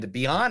to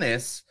be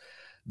honest,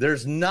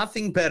 there's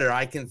nothing better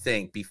I can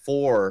think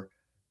before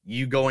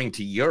you going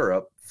to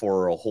Europe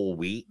for a whole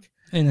week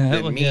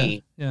than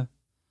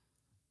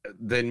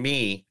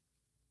me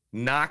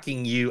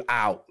knocking you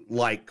out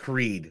like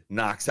Creed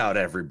knocks out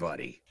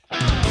everybody.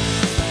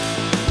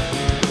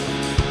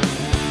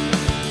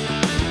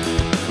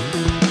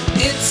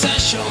 It's a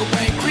show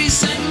by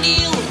Chris and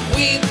Neil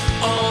with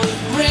all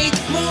great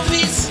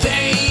movies.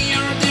 They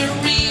are the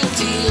real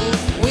deal.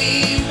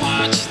 We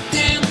watch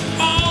them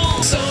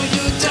all, so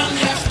you don't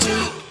have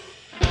to.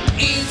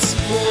 It's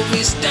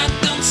movies that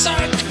don't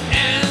suck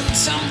and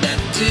some that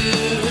do.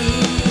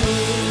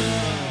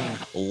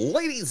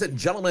 Ladies and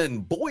gentlemen,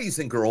 boys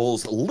and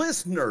girls,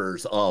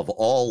 listeners of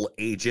all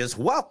ages,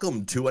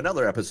 welcome to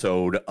another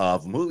episode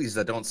of Movies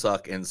That Don't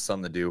Suck and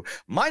Some That Do.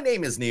 My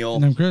name is Neil.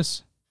 And I'm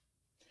Chris.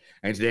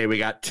 And today we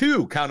got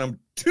two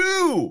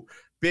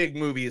big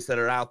movies that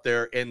are out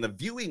there in the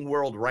viewing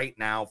world right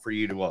now for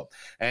you to watch.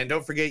 And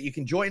don't forget, you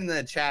can join in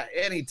the chat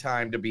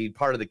anytime to be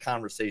part of the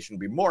conversation.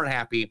 Be more than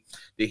happy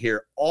to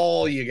hear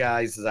all you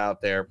guys is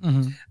out there.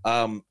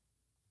 Mm-hmm.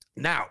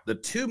 Now, the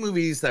two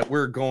movies that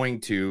we're going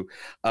to,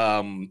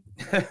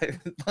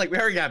 like we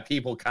already got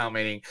people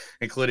commenting,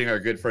 including our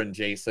good friend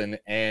Jason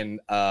and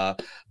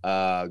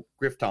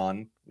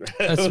Grifton.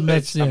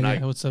 That's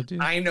yeah, what's up, dude?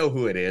 I know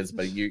who it is,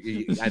 but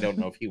I don't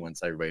know if he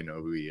wants everybody to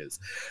know who he is.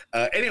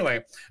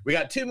 Anyway, we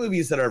got two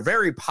movies that are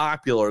very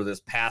popular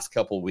this past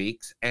couple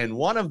weeks, and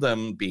one of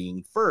them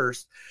being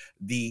first,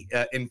 the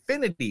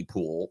Infinity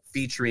Pool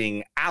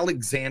featuring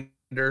Alexander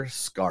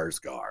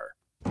Skarsgård.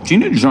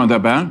 Teenagers aren't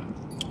that bad.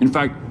 In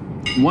fact,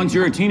 once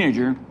you're a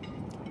teenager,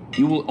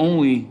 you will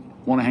only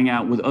want to hang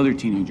out with other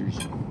teenagers.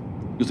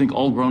 You'll think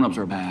all grown-ups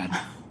are bad.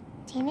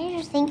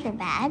 Teenagers think you're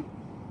bad?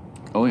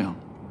 Oh, yeah.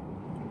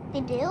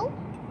 They do?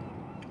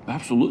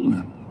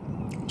 Absolutely.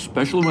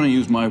 Especially when I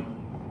use my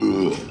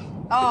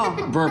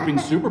burping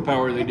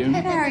superpower, they do.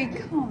 Harry,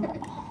 come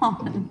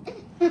on.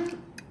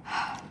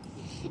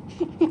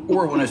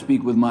 Or when I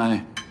speak with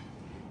my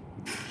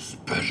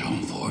special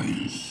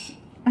voice.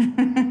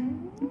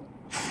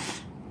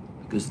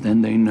 Because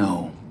then they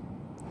know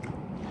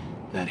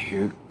that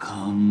here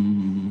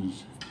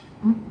comes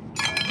the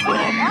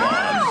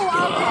monster.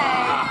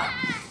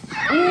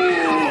 Ooh,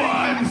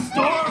 I'm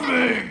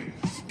starving!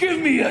 Give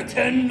me a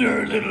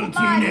tender little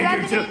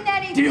teenager to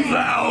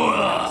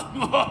devour!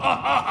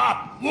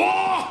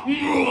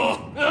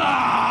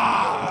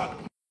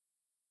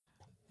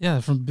 Yeah,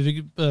 from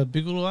Big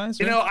Little Lies.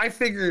 You know, I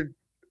figured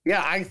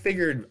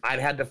I'd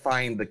had to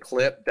find the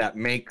clip that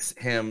makes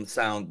him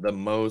sound the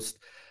most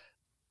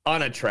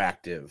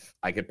unattractive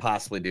I could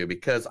possibly do,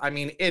 because I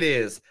mean it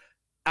is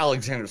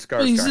Alexander Skarsgård.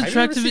 Well, he's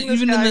attractive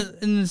even in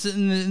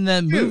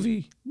that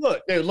movie.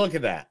 Look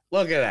at that.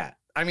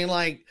 I mean,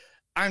 like,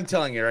 I'm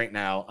telling you right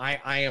now,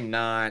 I am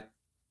not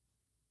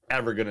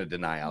ever gonna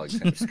deny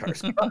Alexander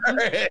Skarsgård.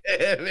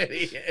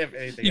 if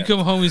anything you else.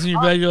 come home, he's in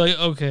your bed, you're like,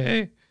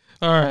 okay,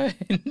 all right.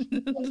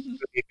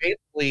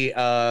 Basically,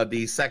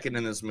 the second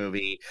in this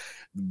movie,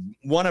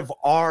 one of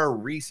our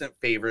recent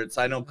favorites.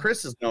 I know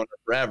Chris has known her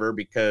forever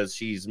because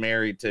she's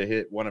married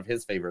to one of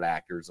his favorite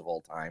actors of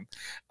all time.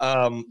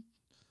 I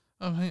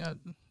mean,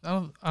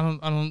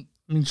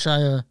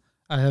 Shia,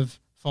 I have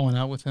fallen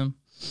out with him.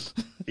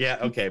 Yeah,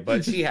 okay,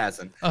 but she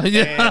hasn't.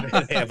 Yeah.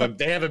 And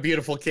they have a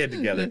beautiful kid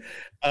together.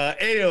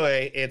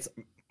 Anyway, it's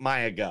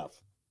Mia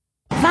Goth.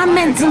 If I'm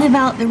meant to live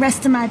out the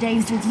rest of my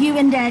days with you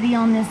and Daddy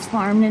on this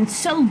farm, then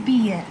so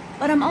be it.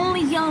 But I'm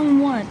only young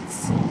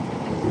once.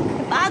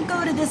 If I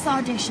go to this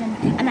audition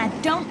and I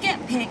don't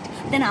get picked,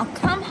 then I'll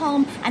come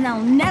home and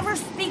I'll never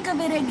speak of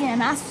it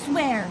again, I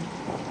swear.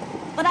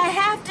 But I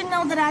have to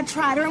know that I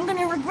tried, or I'm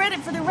gonna regret it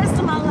for the rest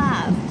of my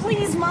life.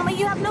 Please, Mama,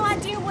 you have no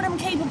idea what I'm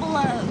capable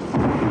of.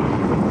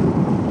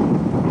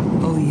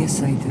 Oh,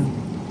 yes, I do.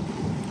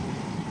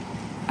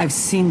 I've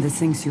seen the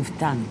things you've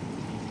done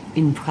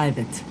in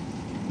private.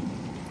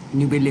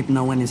 You believe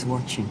no one is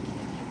watching.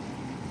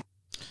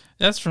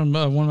 That's from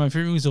one of my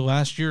favorite movies of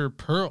last year,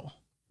 Pearl.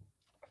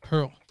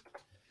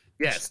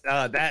 Yes,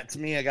 that to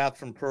me I got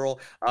from Pearl.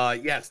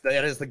 Yes,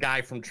 that is the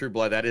guy from True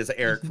Blood. That is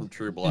Eric from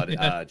True Blood.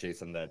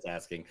 Jason, that's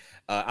asking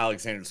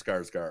Alexander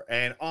Skarsgård,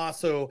 and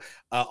also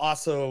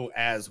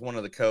as one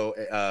of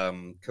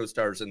the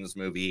co-stars in this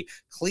movie,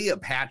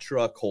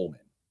 Cleopatra Coleman.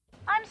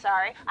 I'm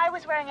sorry, I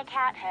was wearing a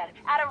cat head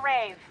at a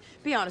rave.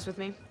 Be honest with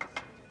me.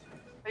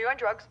 Are you on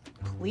drugs?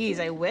 Please,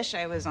 I wish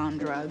I was on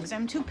drugs.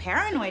 I'm too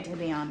paranoid to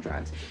be on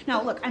drugs.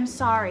 No, look, I'm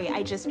sorry.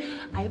 I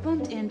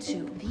bumped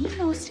into the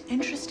most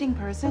interesting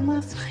person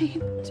last night.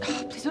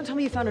 Oh, please don't tell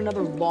me you found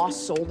another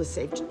lost soul to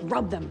save. Just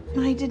rub them.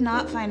 I did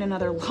not find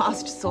another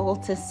lost soul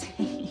to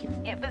save.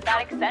 It was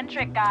that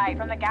eccentric guy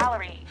from the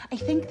gallery. I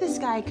think this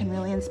guy can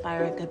really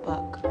inspire a good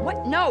book.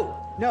 What? No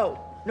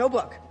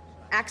book.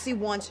 Axie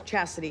wants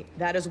chastity.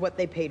 That is what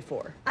they paid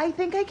for. I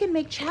think I can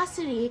make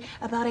chastity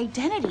about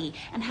identity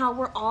and how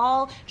we're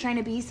all trying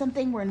to be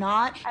something we're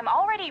not. I'm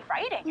already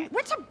writing it.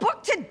 What's a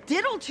book to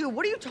diddle to?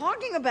 What are you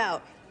talking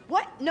about?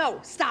 What? No,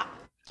 stop.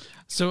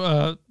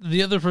 So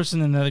the other person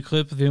in that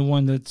clip, the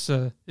one that's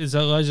is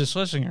Elijah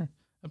Schlesinger.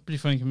 a pretty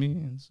funny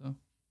comedian. So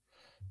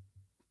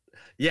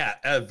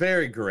yeah,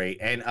 very great.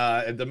 And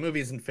the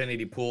movie's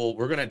Infinity Pool.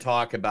 We're going to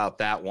talk about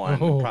that one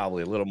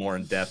probably a little more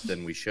in depth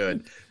than we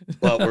should,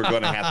 but we're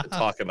going to have to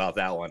talk about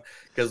that one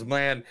because,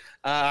 man,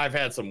 I've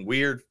had some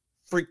weird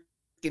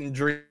freaking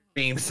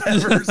dreams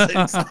ever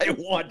since I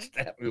watched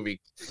that movie.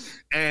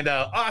 And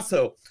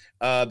also,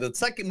 the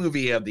second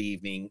movie of the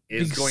evening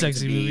is Big going to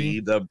sexy be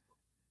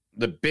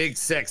the big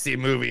sexy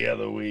movie of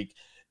the week.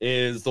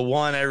 Is the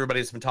one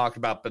everybody's been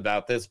talking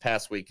about this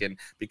past weekend,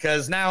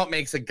 because now it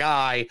makes a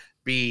guy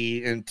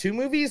be in 2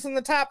 movies in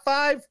the top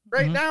 5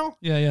 right now.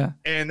 Yeah.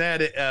 And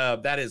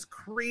that is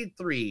Creed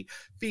 3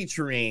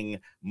 featuring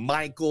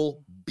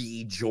Michael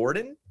B.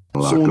 Jordan.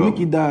 So when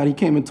Mickey died, he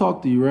came and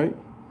talked to you, right?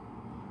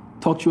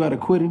 Taught you how to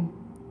quitting,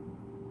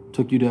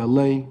 took you to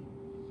LA,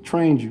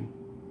 trained you,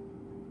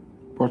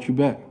 brought you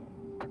back.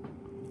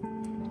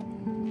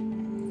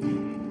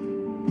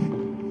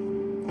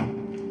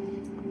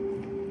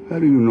 How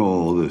do you know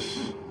all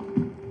this?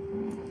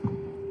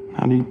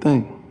 How do you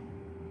think?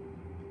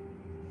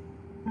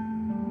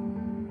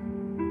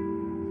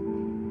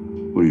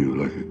 What are you,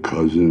 like a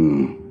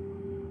cousin?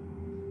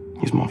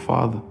 He's my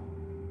father.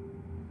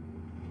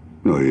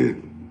 No, he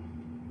isn't.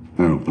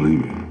 I don't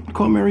believe it.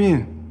 Call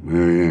Marianne.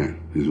 Marianne,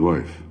 his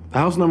wife. The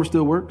house number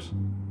still works?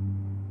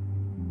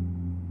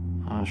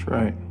 Oh, that's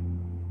right.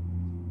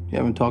 You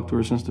haven't talked to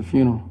her since the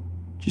funeral.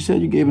 She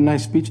said you gave a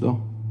nice speech,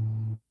 though.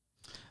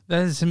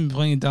 That is him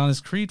playing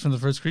Adonis Creed from the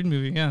first Creed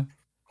movie, yeah.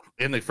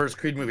 In the first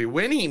Creed movie,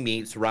 when he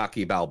meets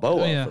Rocky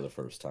Balboa for the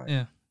first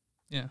time.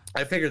 Yeah.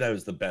 I figured that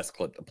was the best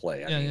clip to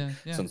play. I mean,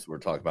 since we're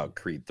talking about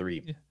Creed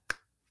 3. Yeah.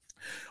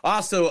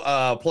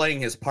 Also,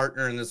 playing his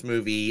partner in this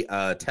movie,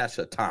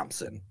 Tessa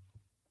Thompson.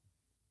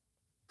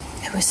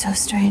 It was so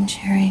strange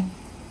hearing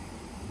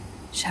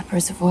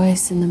Shepard's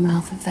voice in the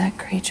mouth of that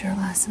creature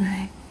last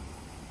night.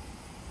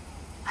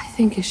 I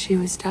think as she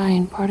was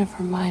dying, part of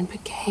her mind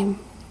became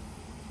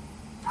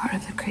part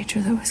of the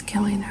creature that was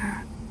killing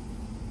her.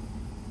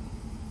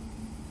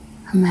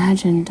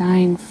 Imagine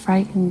dying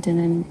frightened and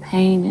in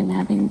pain and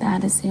having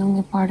that as the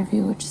only part of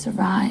you which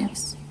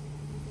survives.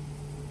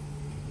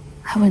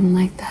 I wouldn't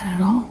like that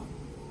at all.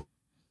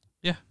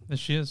 Yeah, there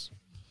she is.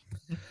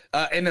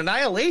 And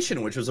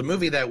Annihilation, which was a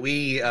movie that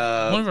we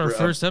one of our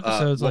first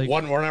episodes, like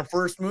one of our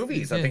first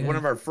movies. I think one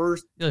of our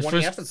first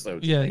 20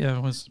 episodes. Yeah,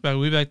 it was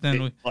way back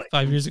then,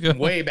 5 years ago.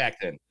 Way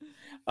back then.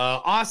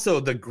 Also,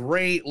 the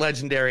great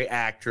legendary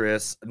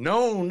actress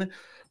known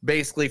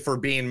basically for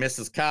being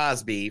Mrs.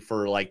 Cosby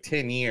for like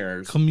 10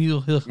 years. Camille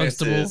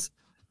Huxtable.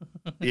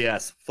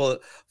 Yes,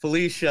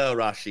 Felicia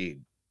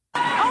Rashid.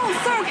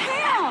 Oh, serve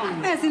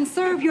him! As in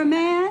serve your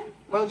man?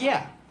 Well,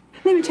 yeah.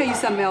 Let me tell you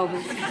something,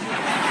 Elvis.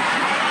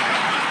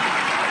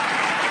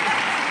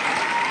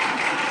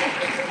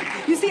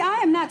 You see,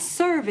 I am not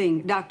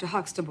serving Dr.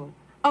 Huxtable,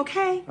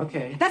 okay?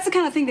 Okay. That's the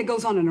kind of thing that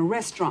goes on in a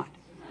restaurant.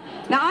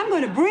 Now, I'm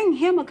going to bring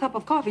him a cup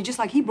of coffee just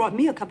like he brought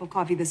me a cup of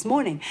coffee this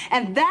morning.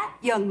 And that,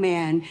 young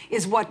man,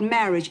 is what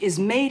marriage is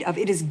made of.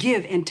 It is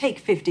give and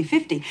take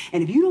 50-50.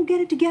 And if you don't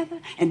get it together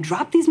and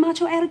drop these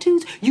macho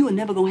attitudes, you are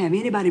never going to have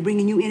anybody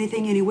bringing you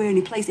anything, anywhere,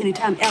 any place,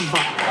 anytime, ever.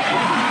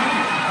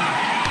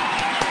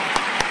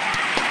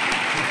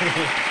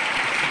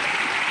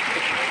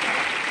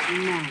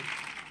 Now,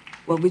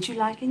 what would you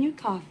like in your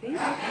coffee?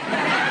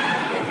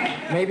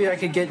 Maybe I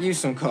could get you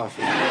some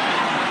coffee.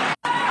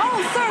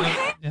 Oh,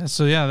 sir, yeah,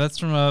 so that's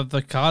from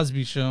the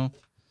Cosby Show.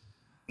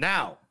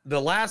 Now, the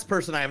last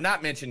person I have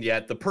not mentioned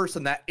yet, the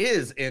person that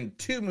is in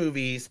 2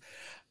 movies,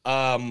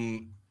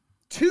 2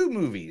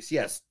 movies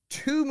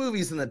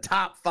in the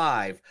top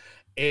 5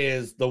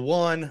 is the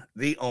one,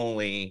 the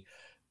only.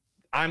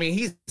 I mean,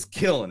 he's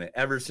killing it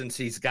ever since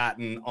he's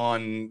gotten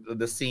on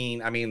the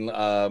scene. I mean,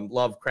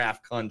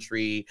 Lovecraft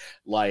Country,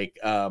 like,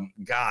 I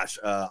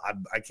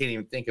can't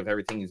even think of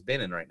everything he's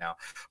been in right now.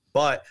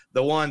 But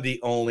the one, the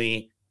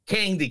only,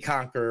 King the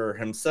Conqueror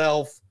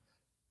himself,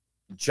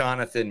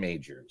 Jonathan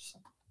Majors.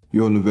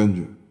 You're an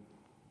Avenger.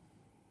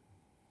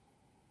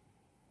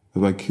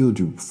 Have I killed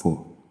you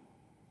before?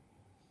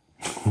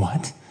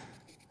 What?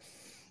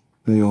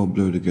 They all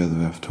blur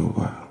together after a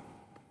while.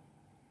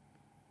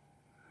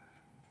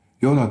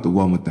 You're not the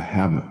one with the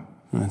hammer.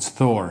 That's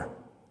Thor.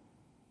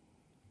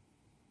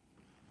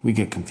 We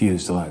get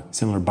confused a lot.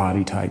 Similar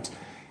body types.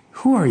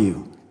 Who are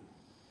you?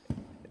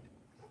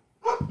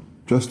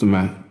 Just a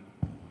man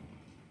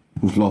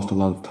who's lost a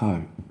lot of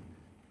time.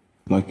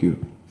 Like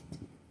you.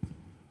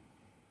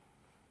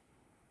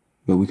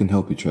 But we can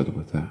help each other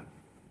with that.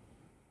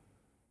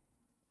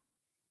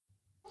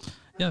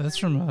 Yeah, that's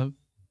from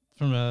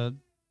the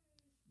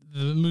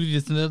movie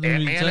that's the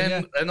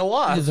Ant-Man and the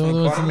Wasp. Yeah, the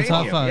one that's in the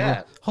top 5.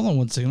 Yeah. Hold on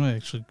one second. I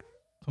actually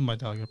put my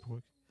dog up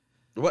real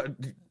quick. What,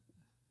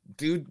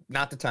 dude?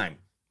 Not the time.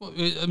 Well,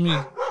 I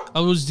mean,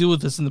 I'll just deal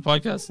with this in the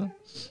podcast then.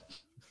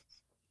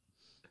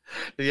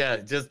 Yeah,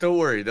 just don't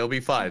worry. They'll be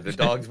fine. The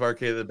dog's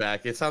barking in the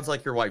back. It sounds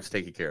like your wife's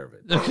taking care of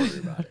it. Don't worry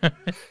about it.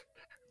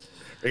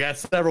 We got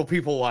several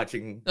people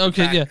watching.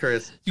 Okay, yeah.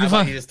 Chris, You how can about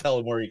find- you just tell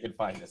them where you can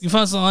find us? You can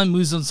find us online,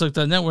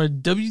 moviesdon'tsuck.net. We're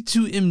at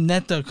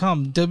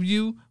w2mnet.com.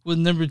 W with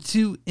number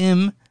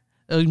 2m,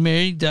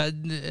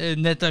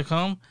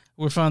 married.net.com.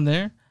 We're found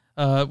there.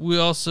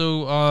 We're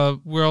also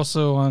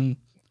on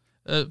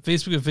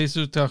Facebook at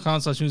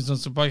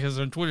facebook.com/moviesdon'tsuck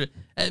podcast, on Twitter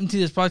at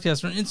MTS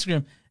Podcast, on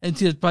Instagram at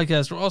MTS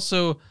Podcast. We're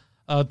also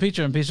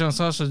Patreon,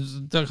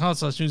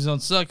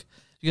 patreon.com/moviesdon'tsuck. If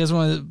you guys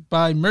want to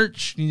buy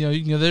merch,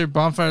 you can go there,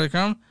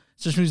 bonfire.com.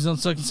 Search Movies Don't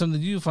Suck and something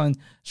to do. Find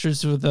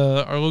shirts with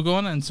our logo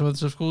on it and some other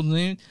stuff cool to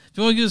name. If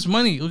you want to give us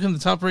money, look in the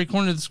top right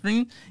corner of the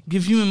screen.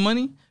 Give human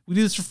money. We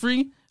do this for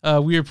free.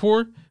 We are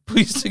poor.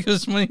 Please give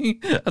us money.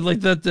 I'd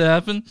like that to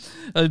happen.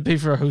 I'd pay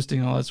for our hosting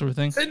and all that sort of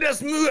thing. Send us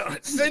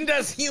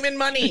human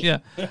money. Yeah.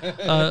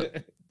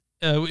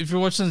 If you're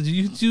watching on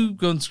YouTube,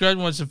 go and subscribe.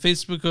 Watch on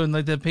Facebook, go and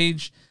like that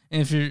page.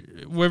 And if you're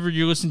wherever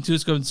you're listening to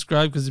us, go and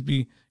subscribe because it'd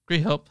be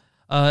great help.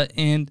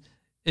 And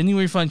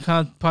anywhere you find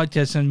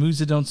podcasts on Movies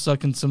That Don't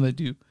Suck and some that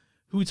do.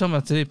 Who are we talking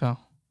about today, pal?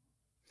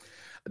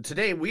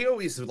 Today, we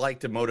always like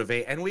to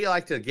motivate, and we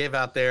like to give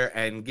out there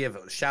and give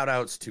shout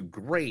outs to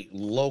great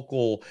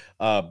local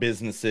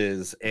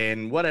businesses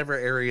in whatever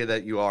area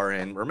that you are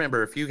in.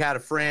 Remember, if you got a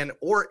friend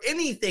or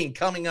anything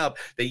coming up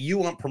that you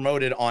want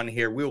promoted on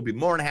here, we will be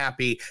more than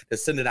happy to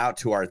send it out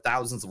to our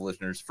thousands of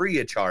listeners free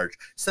of charge.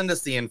 Send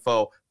us the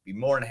info. Be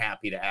more than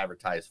happy to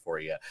advertise for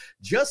you.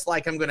 Just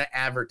like I'm going to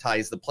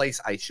advertise the place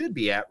I should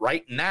be at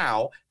right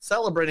now,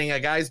 celebrating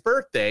a guy's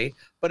birthday,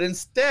 but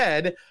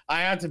instead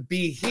I have to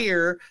be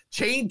here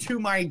chained to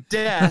my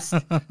desk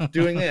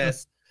doing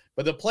this.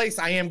 But the place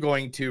I am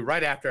going to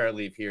right after I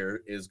leave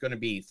here is going to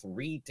be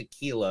Three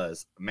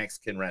Tequilas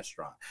Mexican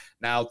restaurant.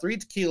 Now, Three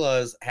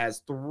Tequilas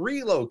has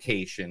 3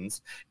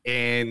 locations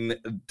in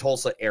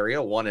Tulsa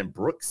area, one in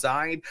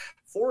Brookside,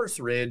 Forest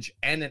Ridge,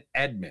 and in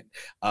Edmond.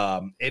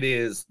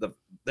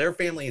 Their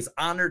family is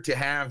honored to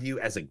have you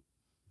as a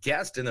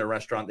guest in their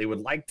restaurant. They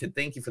would like to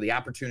thank you for the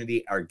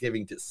opportunity are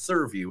giving to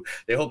serve you.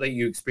 They hope that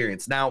you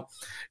experience. Now,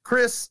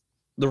 Chris,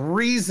 the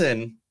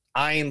reason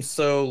I am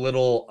so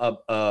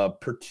little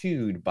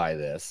perturbed by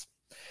this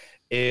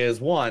is,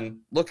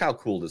 one, look how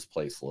cool this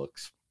place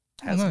looks.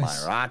 Has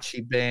nice. a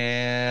mariachi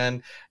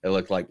band. It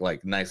looked like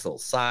nice little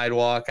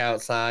sidewalk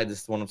outside.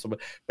 This is one of some.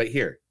 But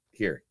here,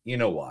 you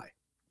know why?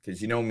 Because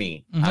you know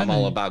me, I'm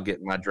all about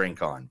getting my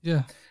drink on.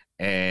 Yeah.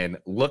 And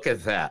look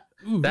at that.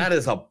 Ooh. That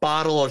is a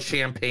bottle of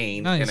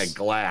champagne in a Nice.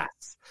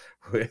 glass.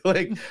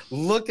 Like,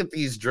 look at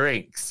these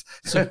drinks.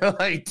 So-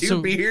 like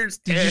 2 beers.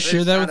 Did you and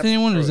share a that shot with of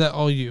anyone, or is Patron. that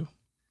all you?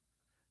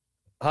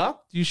 Huh?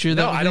 Do you share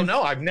that? No, with I don't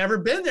anyone? know. I've never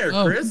been there,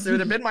 Oh. Chris. It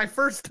would have been my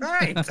first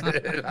time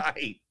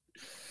tonight.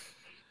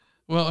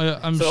 Well,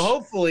 So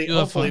hopefully you'll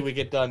have fun. we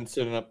get done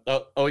soon enough.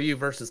 OU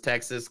versus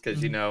Texas,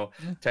 because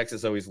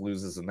Texas always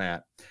loses in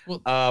that. Well,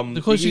 the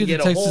the closer you get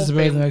to Texas, the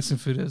better the Mexican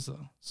food is,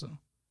 though. So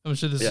I'm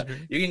sure this is great.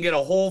 You can get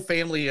a whole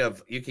family's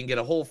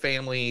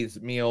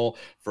meal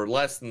for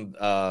less than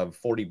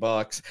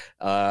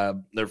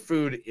 $40. Their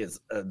food is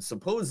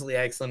supposedly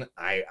excellent.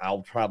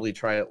 I'll probably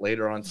try it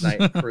later on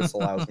tonight. Chris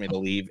allows me to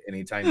leave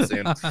anytime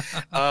soon.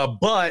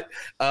 But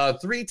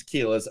Three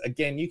Tequilas,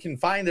 again, you can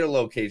find their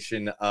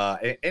location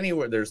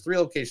anywhere. There's 3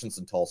 locations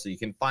in Tulsa. You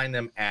can find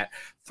them at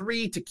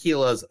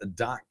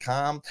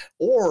 3tequilas.com,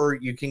 or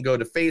you can go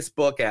to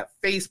Facebook at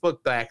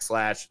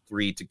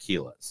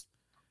Facebook.com/3tequilas.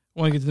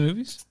 Want to get to the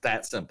movies?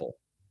 That simple.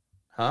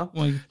 Huh?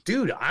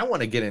 Dude, I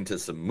want to get into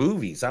some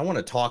movies. I want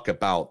to talk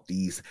about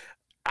these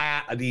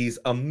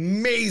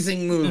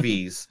amazing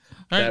movies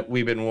that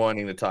we've been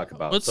wanting to talk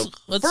about.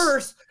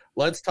 First,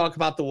 let's talk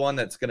about the one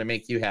that's going to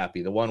make you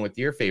happy, the one with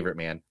your favorite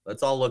man.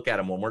 Let's all look at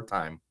him one more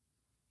time.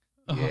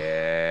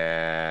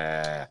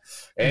 Yeah.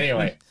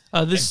 Anyway,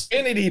 this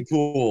Infinity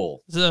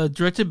Pool.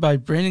 Directed by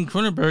Brandon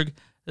Cronenberg,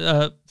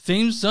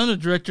 famed son of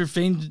director,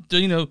 famed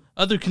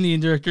other Canadian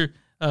director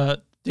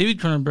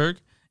David Cronenberg,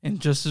 and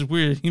just as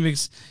weird, he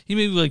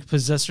made like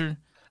Possessor,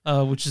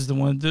 which is the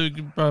one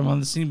that brought him on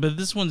the scene. But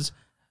this one's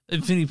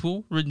Infinity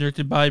Pool, written and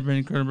directed by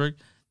Brandon Cronenberg.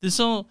 This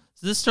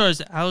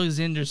stars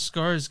Alexander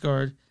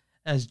Skarsgård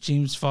as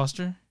James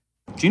Foster.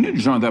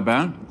 Teenagers aren't that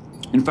bad.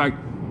 In fact,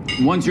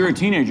 once you're a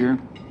teenager,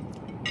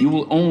 you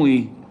will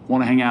only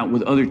want to hang out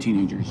with other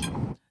teenagers.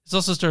 This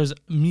also stars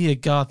Mia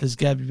Goth as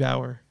Gabby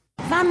Bauer.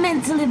 If I'm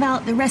meant to live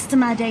out the rest of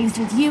my days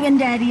with you and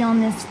Daddy on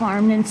this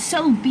farm, then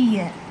so be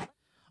it.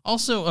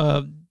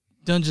 Also,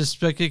 done just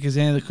spectacular as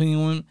Anna the Cleaning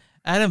Woman.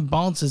 Adam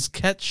Balance as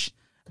Ketch.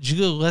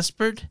 Julia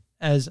Lespert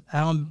as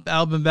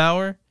Alban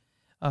Bauer.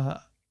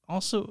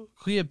 Also,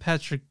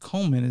 Cleopatra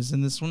Coleman is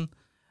in this one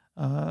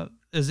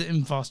as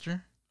M.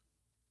 Foster.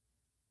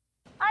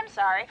 I'm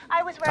sorry.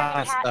 I was wearing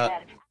a cat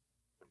head.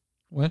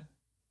 What?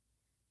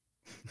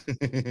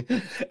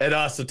 And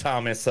also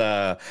Thomas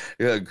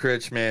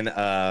Critchman,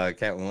 Caitlin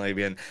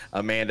Labian,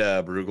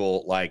 Amanda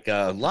Brugel, like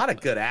a lot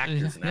of good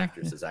actors and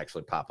actresses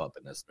actually pop up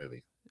in this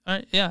movie. All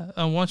right, yeah.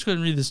 Why don't you go ahead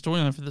and read the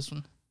storyline for this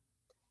one?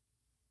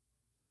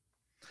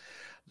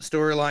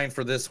 storyline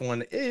for this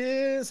one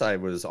is I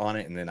was on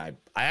it and then I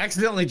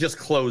accidentally just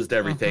closed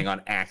everything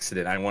on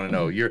accident. I want to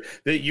know you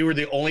were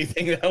the only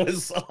thing that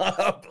was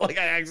up. Like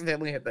I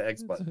accidentally hit the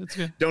X button.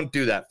 Don't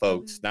do that,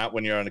 folks. Not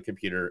when you're on a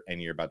computer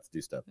and you're about to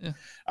do stuff. Yeah.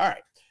 All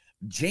right.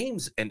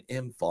 James and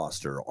M.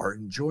 Foster are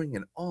enjoying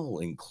an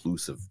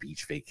all-inclusive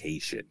beach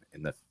vacation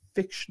in the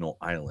fictional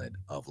island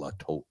of La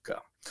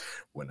Toca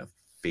when a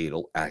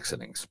fatal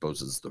accident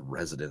exposes the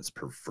residents'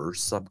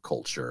 perverse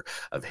subculture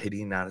of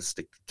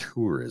hedonistic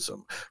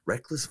tourism,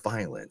 reckless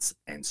violence,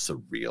 and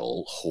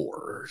surreal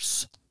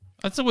horrors.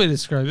 That's a way to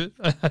describe it,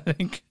 I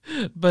think.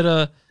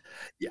 But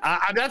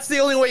that's the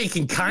only way you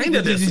can kind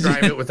of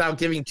describe it without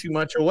giving too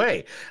much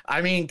away.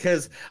 I mean,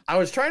 because I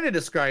was trying to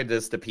describe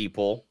this to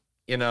people,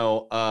 you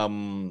know,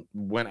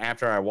 when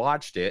after I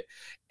watched it,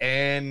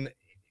 and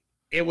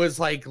it was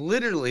like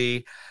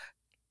literally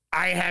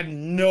I had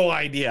no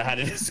idea how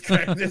to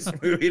describe this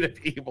movie to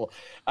people.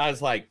 I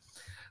was like,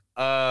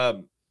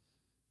 some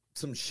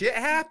shit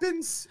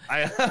happens.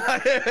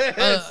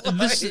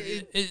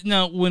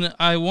 Now, when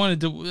I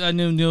wanted to, I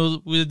know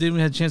Neil, we didn't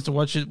have a chance to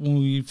watch it when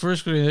we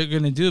first were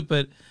going to do it,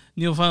 but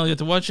Neil finally got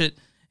to watch it,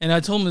 and I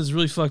told him it was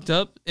really fucked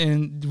up.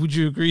 And would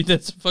you agree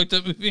that's a fucked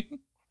up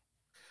movie?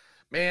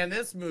 Man,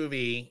 this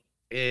movie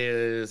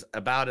is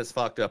about as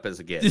fucked up as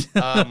it gets.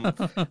 All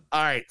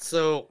right,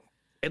 so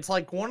it's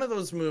like one of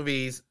those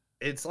movies.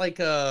 It's like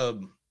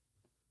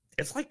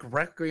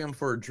Requiem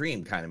for a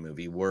Dream kind of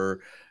movie or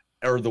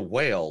The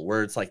Whale,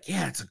 where it's like,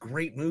 yeah, it's a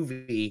great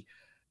movie.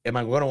 Am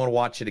I going to want to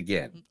watch it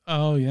again?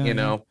 Oh yeah. You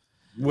know,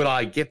 would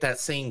I get that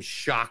same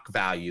shock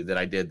value that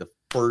I did the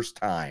first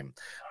time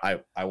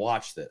I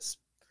watched this?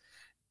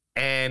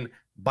 And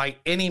by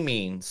any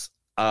means,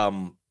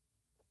 I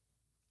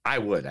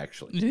would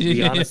actually, to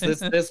be honest,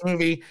 this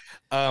movie,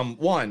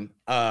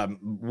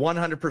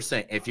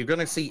 100%. If you're going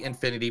to see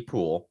Infinity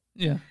Pool,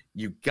 yeah,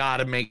 you got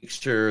to make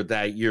sure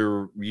that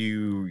your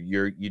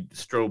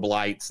strobe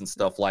lights and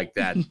stuff like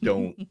that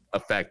don't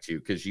affect you,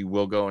 because you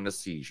will go into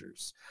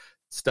seizures.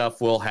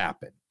 Stuff will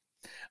happen.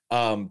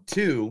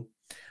 Two,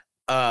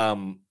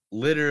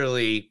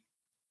 literally,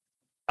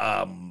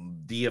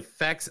 the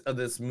effects of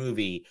this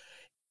movie,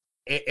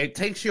 it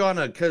takes you on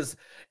because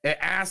it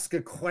asks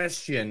a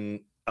question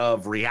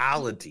of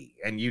reality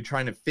and you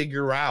trying to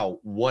figure out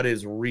what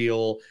is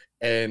real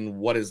and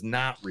what is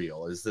not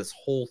real. Is this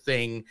whole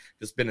thing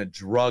just been a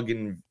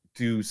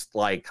drug-induced,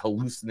 like,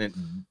 hallucinant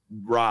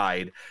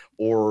ride,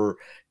 or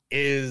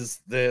is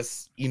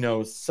this, you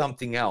know,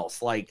 something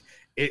else? Like,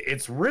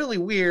 it's really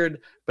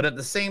weird, but at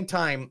the same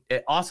time,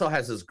 it also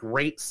has this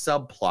great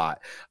subplot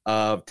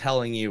of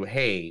telling you,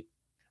 hey,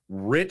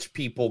 rich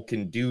people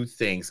can do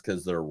things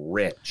because they're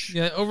rich.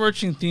 Yeah,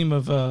 overarching theme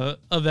of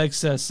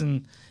excess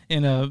and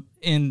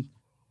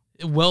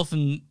wealth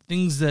and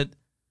things that,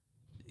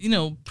 you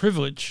know,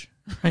 privilege,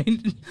 right?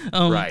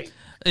 Right.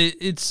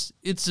 It's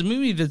a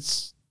movie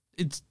that's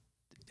it's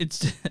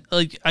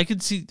like, I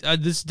could see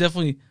this is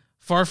definitely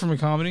far from a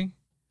comedy,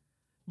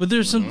 but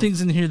there's some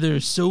things in here that are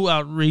so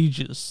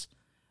outrageous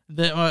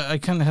that I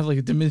kind of have like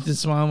a demented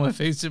smile on my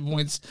face at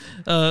points.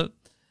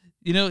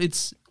 You know,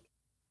 it's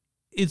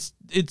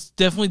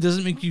definitely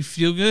doesn't make you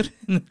feel good,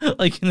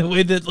 like in a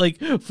way that like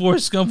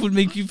Forrest Gump would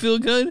make you feel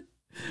good.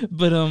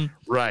 But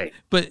right.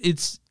 But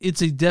it's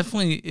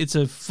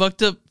a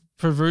fucked up,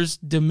 perverse,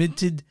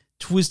 demented,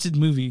 twisted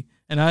movie,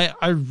 and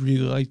I really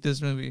like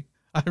this movie.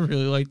 I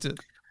really liked it.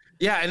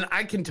 Yeah, and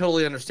I can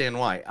totally understand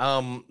why.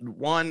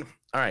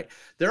 All right,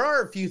 there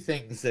are a few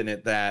things in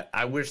it that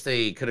I wish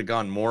they could have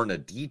gone more into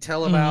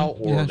detail about,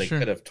 or they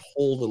could have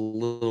told a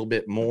little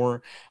bit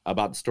more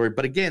about the story.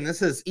 But again,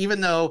 this is, even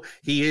though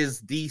he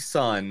is the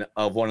son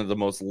of one of the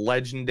most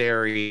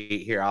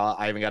legendary, here,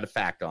 I even got a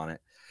fact on it.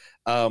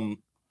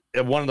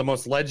 One of the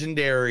most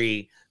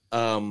legendary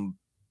filmmakers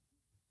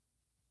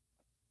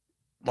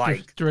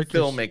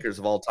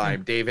of all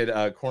time, David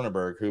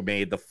Cronenberg, who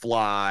made The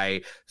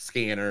Fly,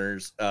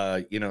 Scanners,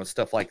 you know,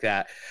 stuff like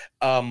that.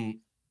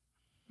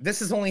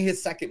 This is only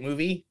his second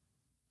movie.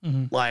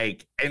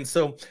 Like, and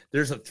so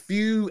there's a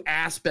few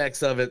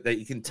aspects of it that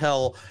you can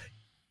tell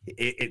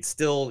he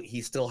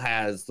still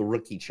has the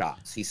rookie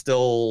chops. He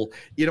still,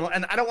 you know,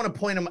 and I don't want to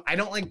point him. I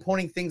don't like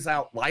pointing things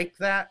out like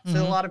that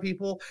to a lot of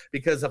people,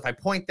 because if I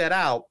point that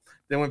out,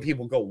 then when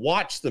people go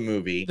watch the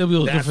movie,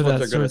 that's what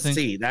they're going to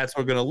see. That's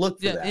what we're going to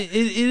look for. Yeah, that.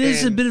 It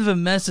is a bit of a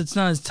mess. It's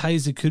not as tight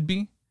as it could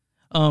be.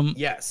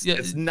 Yes,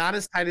 it's not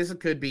as tight as it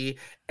could be,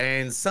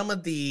 and some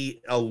of the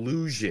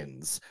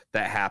illusions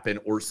that happen,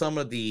 or some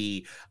of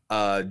the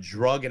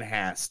drug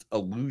enhanced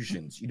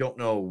illusions, you don't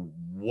know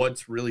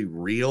what's really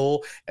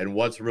real and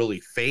what's really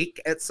fake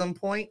at some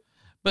point.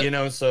 But, you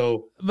know,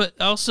 so, but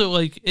also,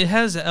 like, it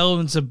has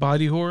elements of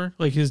body horror,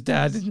 like his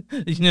dad,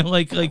 you know,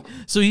 like,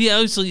 so he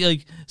obviously,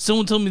 like,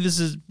 someone told me this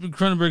is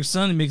Cronenberg's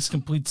son. It makes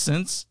complete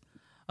sense.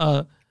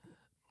 But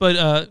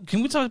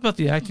can we talk about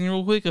the acting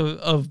real quick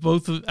of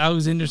both of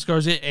Alexander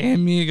Skarsgård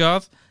and Mia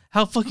Goth?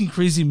 How fucking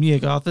crazy Mia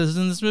Goth is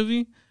in this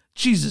movie.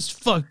 Jesus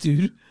fuck,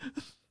 dude.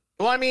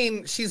 Well, I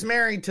mean, she's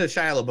married to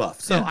Shia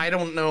LaBeouf, so I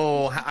don't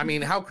know.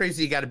 How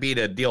crazy you got to be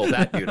to deal with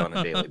that dude on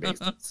a daily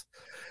basis.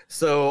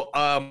 So,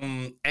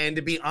 and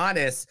to be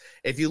honest,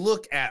 if you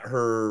look at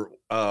her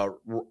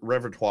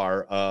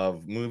repertoire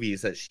of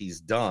movies that she's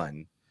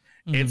done,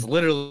 it's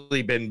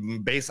literally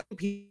been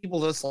basically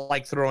people just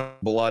like throwing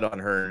blood on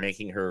her and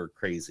making her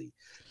crazy,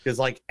 because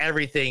like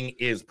everything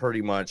is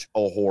pretty much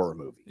a horror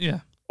movie,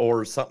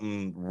 or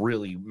something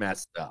really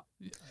messed up.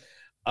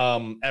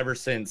 Ever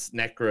since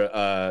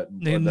Nymphomaniac.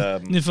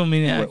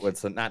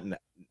 What's the not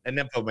a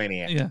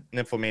Nymphomaniac? Yeah,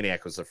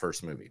 Nymphomaniac was the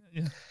first movie.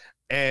 Yeah,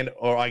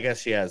 or I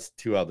guess she has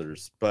two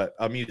others, but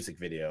a music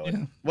video,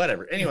 and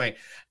whatever. Anyway,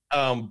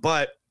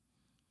 but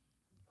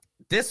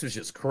this was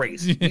just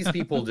crazy. These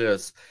people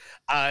just,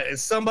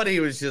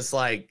 somebody was just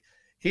like,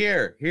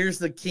 here's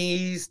the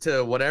keys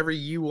to whatever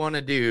you want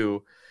to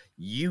do.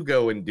 You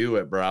go and do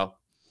it, bro.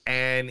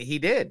 And he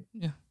did.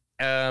 Yeah.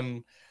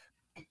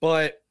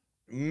 But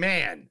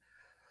man.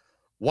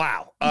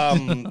 Wow.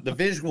 The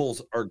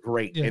visuals are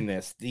great in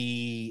this.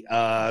 The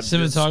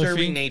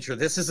disturbing nature.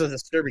 This is a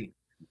disturbing.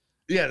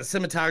 Yeah, the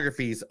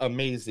cinematography is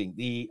amazing.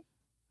 The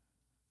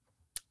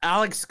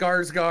Alex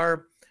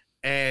Skarsgård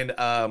and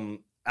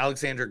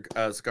Alexander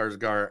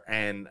Skarsgård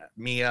and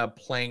Mia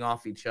playing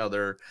off each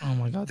other. Oh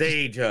my God.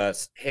 They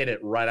just hit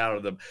it right out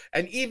of them.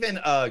 And even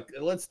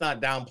let's not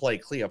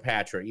downplay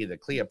Cleopatra either.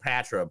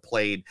 Cleopatra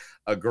played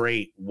a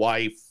great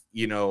wife,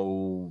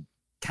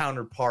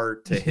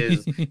 counterpart to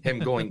him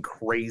going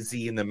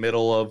crazy in the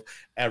middle of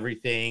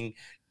everything.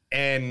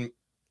 And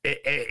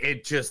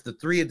it just, the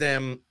three of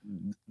them,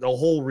 the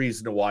whole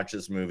reason to watch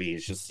this movie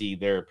is just see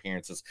their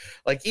appearances.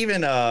 Like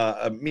even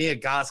Mia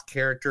Goth's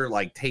character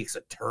like takes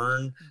a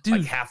turn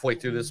like halfway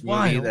through this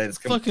movie that is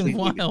completely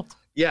wild.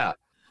 Yeah.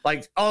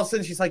 Like all of a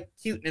sudden she's like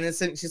cute and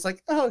innocent. She's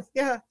like, oh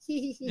yeah.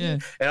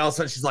 And all of a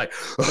sudden she's like,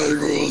 I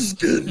will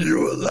skin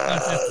you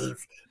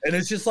alive. And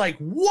it's just like,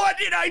 what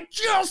did I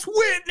just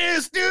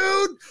witness,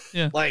 dude?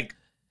 Yeah. Like,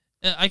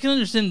 I can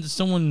understand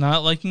someone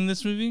not liking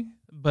this movie,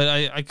 but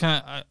I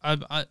can't.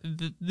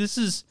 This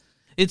is.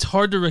 It's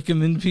hard to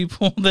recommend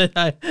people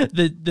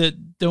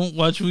that don't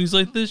watch movies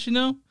like this.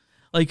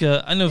 Like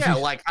I know. Yeah,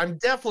 like I'm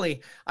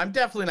definitely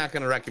not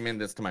going to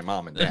recommend this to my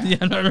mom and dad. Yeah,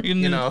 I'm not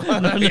recommending. Not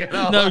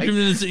recommending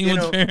this to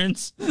anyone's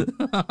parents.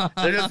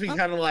 They're just be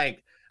kind of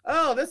like,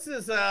 oh, this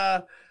is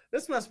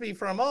this must be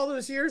from all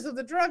those years of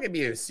the drug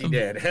abuse he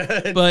did.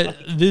 But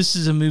this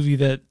is a movie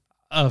that,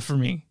 for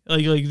me,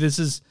 like this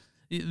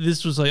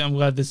was like, I'm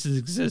glad this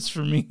exists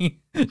for me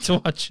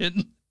to watch it.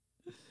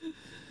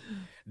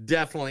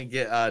 Definitely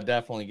give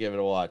it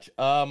a watch.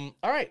 All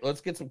right,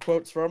 let's get some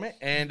quotes from it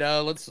and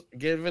let's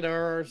give it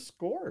our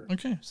score.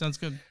 Okay, sounds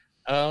good.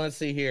 Let's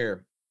see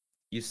here.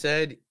 You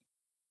said,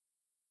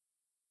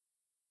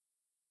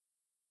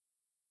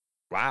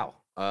 wow.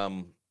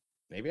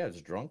 Maybe I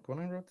was drunk when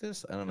I wrote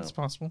this. I don't know. It's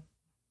possible.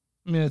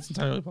 I mean, it's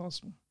entirely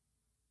possible.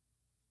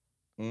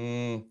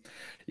 You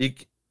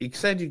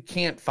said you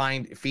can't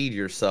feed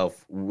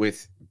yourself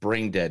with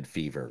brain dead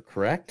fever,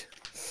 correct?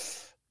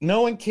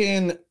 No one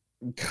can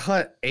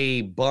cut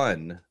a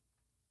bun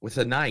with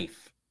a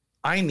knife.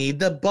 I need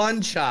the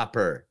bun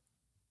chopper.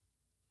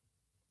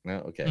 No,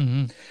 okay.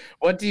 Mm-hmm.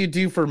 What do you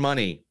do for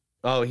money?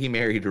 Oh, he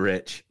married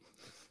rich.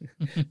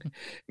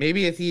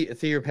 Maybe a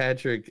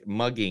therapeutic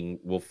mugging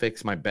will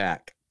fix my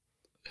back.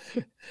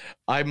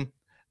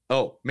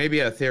 Maybe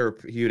a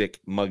therapeutic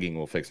mugging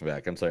will fix my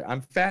back. I'm sorry.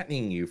 I'm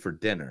fattening you for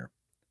dinner.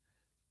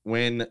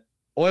 When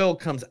oil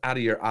comes out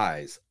of your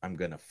eyes, I'm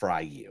gonna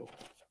fry you.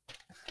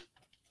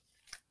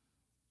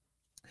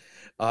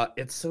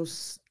 It's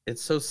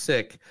so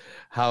sick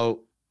how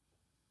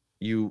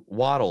you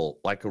waddle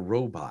like a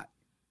robot.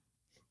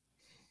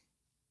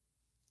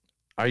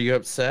 Are you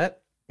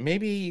upset?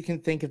 Maybe you can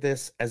think of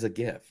this as a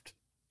gift.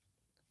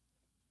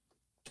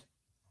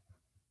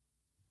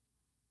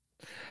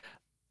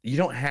 You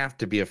don't have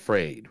to be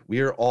afraid. We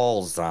are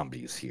all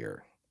zombies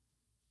here.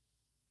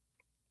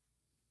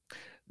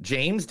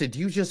 James, did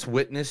you just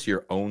witness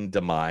your own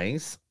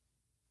demise?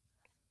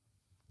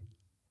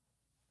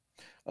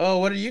 Oh,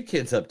 what are you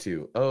kids up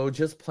to? Oh,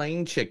 just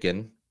playing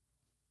chicken.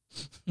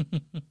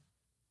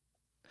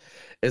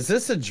 Is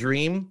this a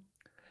dream?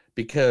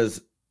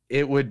 Because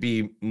it would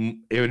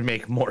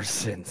make more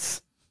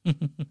sense.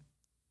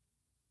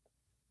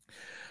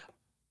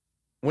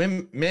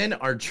 When men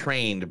are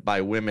trained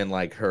by women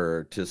like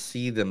her to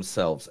see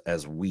themselves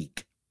as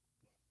weak.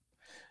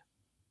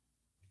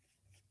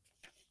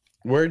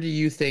 Where do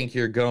you think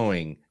you're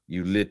going,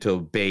 you little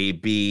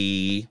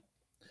baby?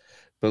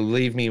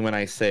 Believe me when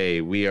I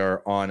say we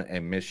are on a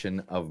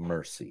mission of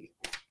mercy.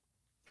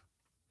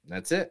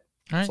 That's it.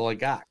 That's all I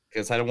got.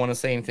 Because I don't want to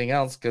say anything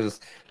else because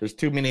there's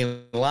too many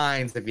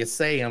lines. If you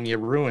say them, you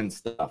ruin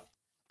stuff.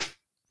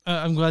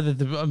 I'm glad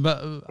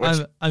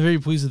that I'm very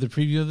pleased with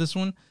the preview of this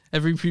one.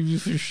 Every preview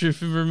for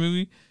Shiver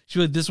movie, she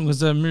like this one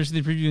was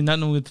Mercy the preview and not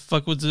knowing what the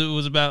fuck it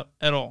was about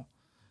at all.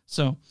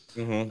 So,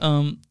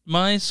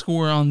 my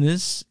score on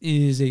this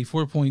is a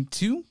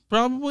 4.2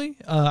 probably.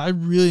 I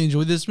really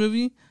enjoyed this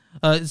movie.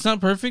 It's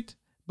not perfect,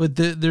 but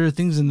there are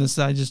things in this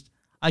that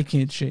I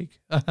can't shake.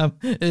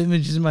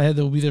 Images in my head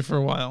that will be there for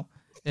a while.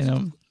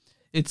 And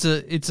it's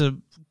a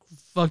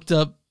fucked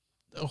up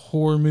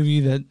horror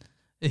movie that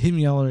it hit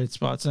me all the right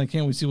spots, and I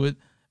can't wait to see what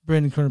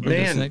Brandon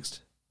Cronenberg does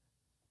next.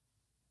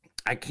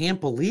 I can't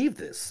believe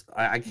this.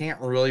 I can't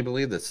really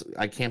believe this.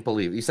 I can't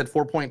believe you said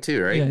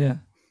 4.2, right? Yeah.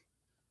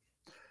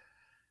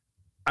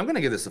 I'm going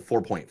to give this a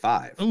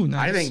 4.5. Oh,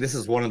 nice. I think this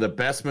is one of the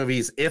best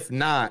movies. If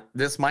not,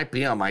 this might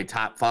be on my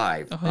top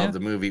 5 of the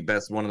movie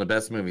one of the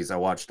best movies I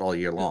watched all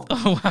year long.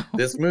 Oh, wow.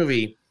 This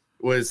movie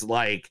was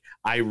like,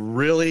 I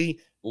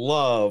really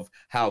love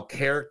how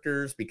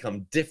characters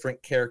become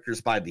different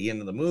characters by the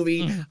end of the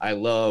movie. I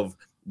love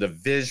the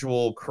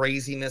visual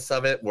craziness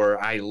of it,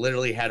 where I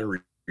literally had to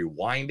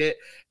rewind it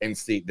and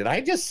see, did I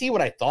just see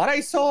what I thought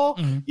I saw?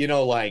 You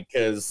know, like,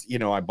 because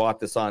I bought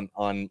this on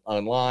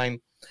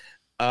online.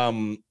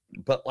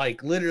 But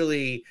like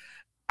literally,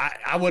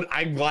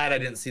 I'm glad I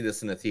didn't see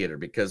this in the theater,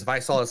 because if I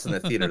saw this in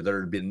the theater, there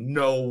would have been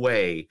no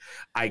way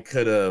I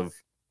could have,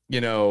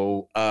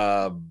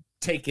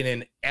 taken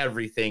in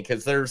everything,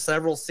 because there are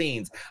several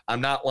scenes.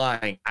 I'm not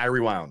lying. I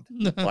rewound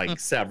like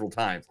several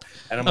times,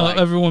 and I'm like,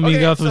 everyone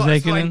Mia Goth was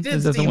naked. So I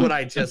did see what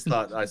I just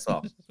thought I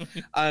saw.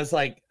 I was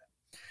like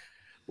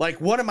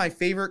one of my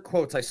favorite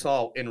quotes I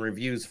saw in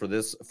reviews for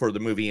the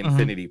movie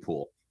Infinity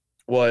Pool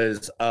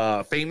was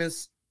a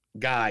famous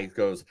guy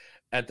goes,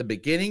 at the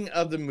beginning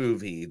of the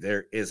movie,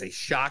 there is a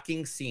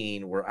shocking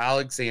scene where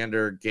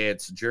Alexander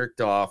gets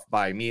jerked off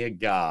by Mia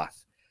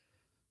Goth,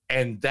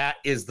 and that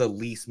is the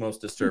least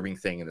most disturbing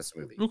thing in this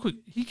movie. Real quick,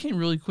 he came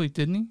really quick,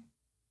 didn't he?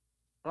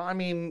 Well, I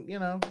mean,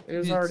 it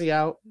was already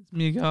out. It's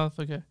Mia Goth,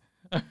 okay.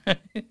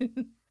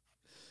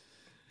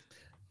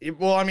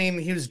 Well, I mean,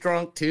 he was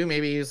drunk too.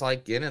 Maybe he was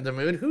like in the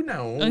mood. Who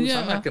knows? I'm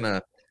not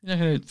gonna. You're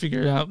not gonna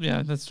figure it out.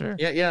 Yeah, that's fair.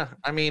 Yeah.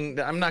 I mean,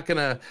 I'm not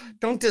gonna.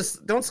 Don't diss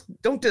the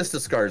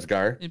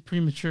Skarsgård.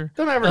 Premature.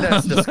 Don't ever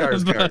diss the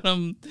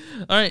Skarsgård.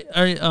 All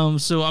right.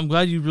 So I'm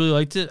glad you really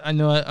liked it. I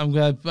know. I'm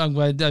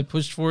glad I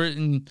pushed for it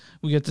and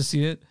we get to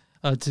see it.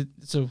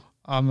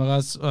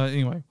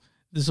 Anyway,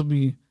 this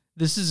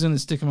is gonna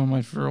stick in my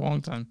mind for a long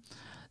time.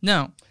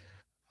 Now,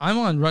 I'm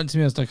on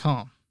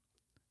RottenTomatoes.com.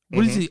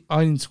 What is the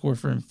audience score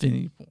for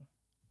Infinity Pool?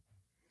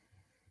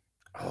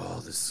 Oh,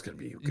 this is going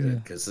to be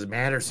good, because it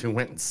matters who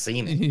went and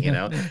seen it,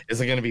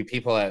 Is it going to be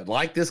people that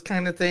like this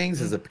kind of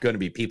things? Is it going to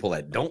be people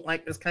that don't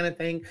like this kind of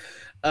thing?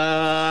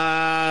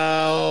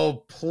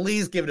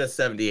 Please give it a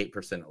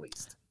 78% at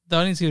least. The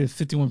audience gave it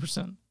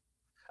 51%.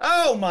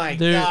 Oh my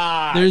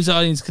God. There's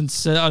audience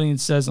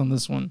says on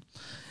this one.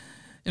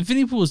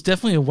 Infinity Pool is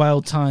definitely a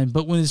wild time,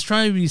 but when it's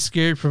trying to be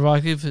scared,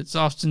 provocative, it's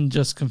often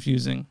just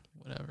confusing.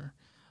 Whatever.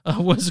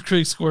 What's the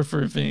critic score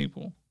for Infinity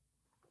Pool?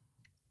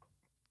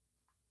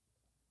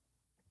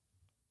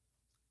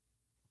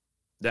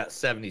 That's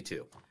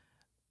 72.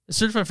 The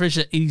certified fresh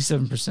at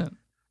 87%.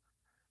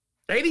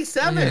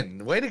 87.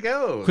 Yeah. Way to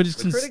go.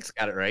 Critics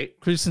got it right.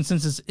 Critics'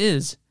 consensus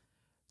is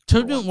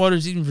turbulent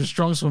waters even for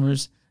strong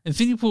swimmers.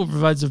 Infinity Pool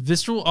provides a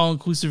visceral,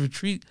 all-inclusive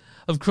retreat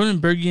of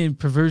Cronenbergian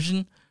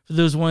perversion for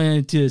those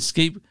wanting to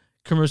escape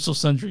commercial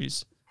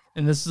sundries.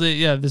 And this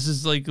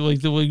is like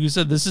the way you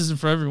said, this isn't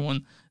for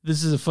everyone.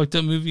 This is a fucked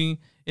up movie.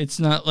 It's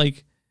not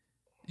like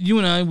you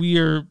and I, we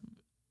are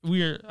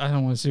I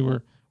don't want to say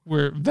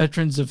we're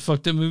veterans of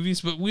fucked up movies,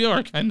 but we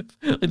are kind of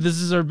like, this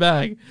is our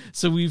bag.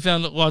 So we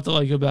found a lot to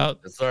like about.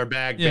 It's our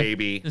bag,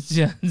 baby. This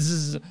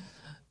is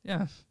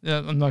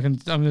I'm going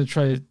to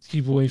try to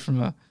keep away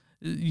from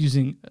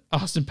using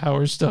Austin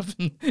Powers stuff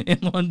in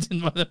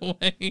London, by the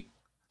way.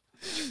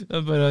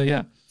 But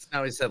That's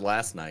how he said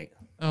last night.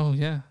 Oh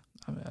yeah.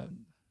 A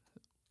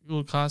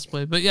little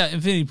cosplay, but yeah,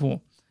 Infinity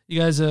Pool. You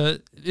guys,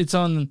 it's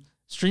on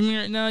streaming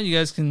right now. You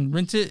guys can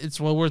rent it. It's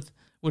well worth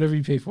whatever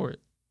you pay for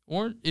it.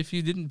 Or if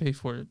you didn't pay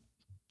for it,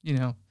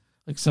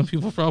 like some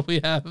people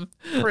probably have.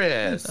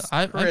 Chris,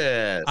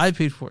 I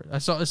paid for it. I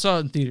saw it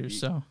in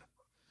theaters. So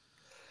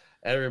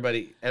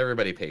everybody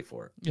pay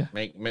for it. Yeah,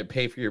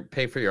 pay for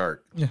your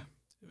art. Yeah,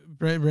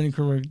 Brandon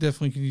Cronenberg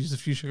definitely could use a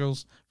few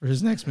shekels for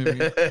his next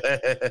movie.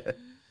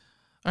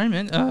 All right,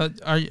 man.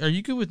 Are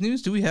you good with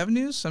news? Do we have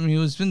news? I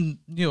mean, it's been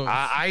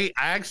I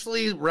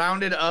actually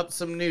rounded up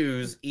some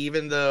news,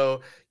 even though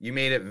you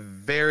made it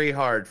very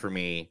hard for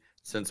me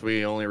since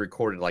we only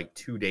recorded like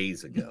 2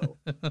 days ago.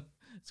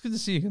 It's good to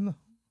see you again,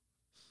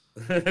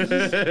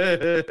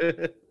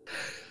 though.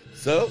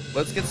 So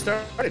let's get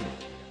started.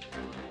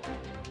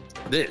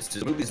 This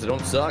is Movies That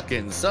Don't Suck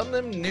and some of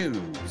them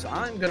news.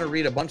 I'm gonna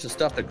read a bunch of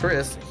stuff to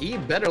Chris. He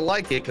better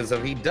like it, because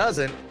if he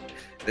doesn't,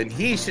 then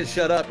he should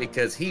shut up,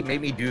 because he made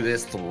me do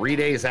this 3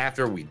 days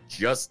after we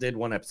just did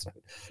one episode.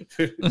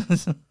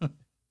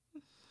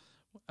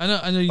 I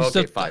know you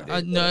okay, stuff. 5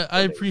 days.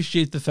 I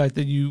appreciate the fact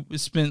that you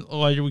spent a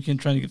lot of your weekend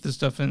trying to get this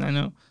stuff in. I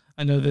know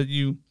that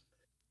you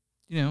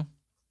know.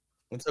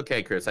 It's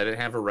okay, Chris. I didn't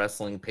have a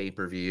wrestling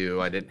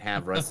pay-per-view. I didn't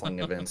have wrestling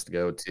events to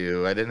go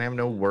to. I didn't have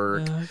no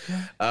work.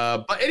 Okay.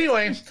 But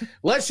anyway,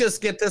 let's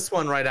just get this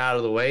one right out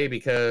of the way,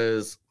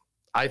 because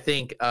I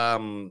think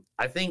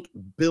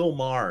Bill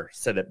Maher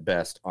said it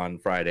best on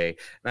Friday.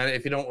 Now,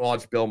 if you don't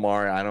watch Bill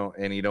Maher,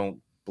 you don't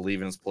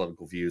believe in his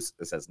political views.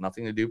 This has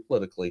nothing to do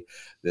politically.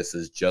 This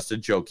is just a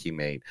joke he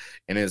made.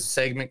 In his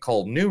segment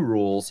called New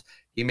Rules,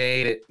 he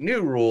made it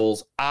New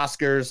Rules.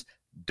 Oscars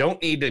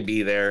don't need to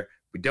be there.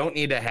 We don't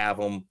need to have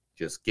them.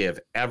 Just give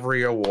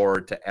every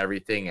award to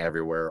everything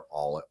everywhere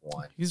all at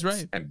once. He's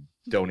right. And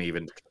don't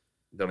even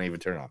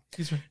turn on.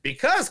 He's right.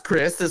 Because,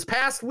 Chris, this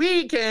past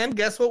weekend,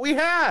 guess what we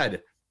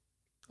had?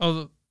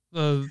 Oh,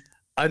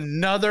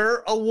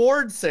 another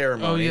award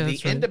ceremony, Oh, yeah, the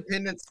that's right.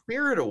 Independent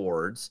Spirit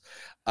Awards.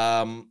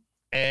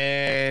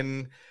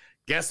 And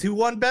guess who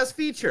won Best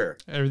Feature?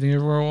 Everything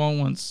Everywhere All at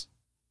Once.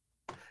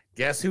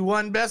 Guess who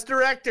won Best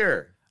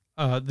Director?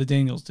 The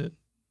Daniels did.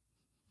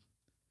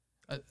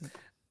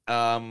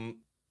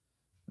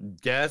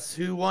 Guess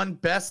who won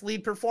Best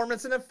Lead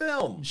Performance in a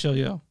Film? Michelle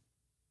Yeoh.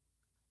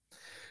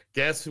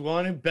 Guess who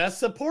won Best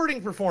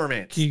Supporting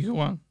Performance? Ke Huy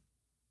Quan.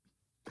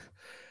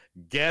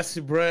 Guess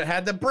who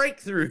had the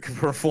breakthrough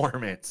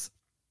performance?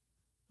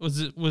 Was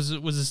it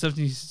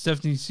Stephanie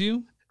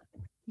Sue?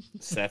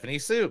 Stephanie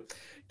Sue.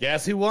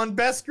 Guess who won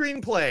Best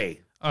Screenplay?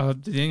 The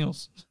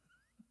Daniels.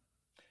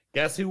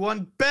 Guess who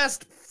won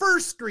Best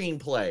First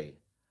Screenplay?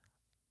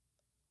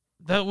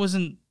 That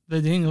wasn't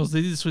the Daniels.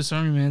 They did Swiss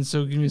Army Man.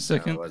 So give me a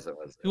second. No, it wasn't.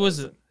 Who was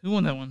it? Who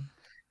won that one?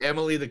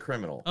 Emily the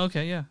Criminal.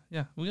 Okay, yeah,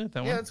 we got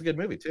that one. Yeah, it's a good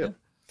movie too.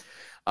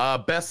 Yeah.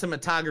 Best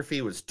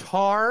cinematography was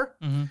Tar.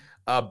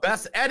 Mm-hmm.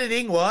 Best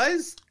editing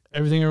was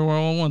Everything Everywhere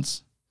All at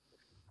Once.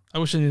 I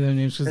wish I knew their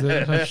names because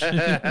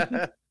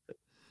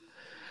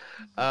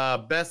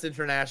Best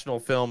international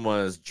film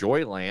was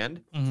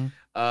Joyland.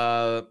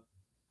 Mm-hmm.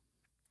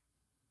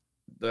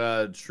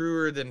 The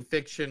Truer Than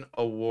Fiction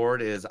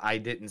award is I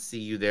Didn't See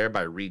You There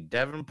by Reed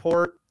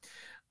Davenport.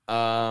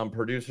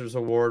 Producers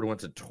award went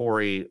to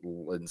Tori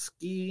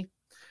Linsky.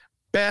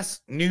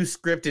 Best new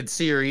scripted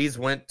series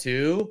went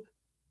to.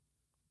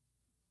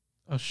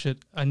 Oh shit!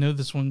 I know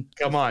this one.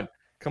 Come on.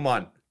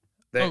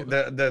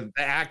 The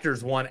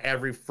actors won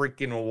every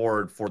freaking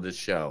award for this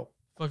show.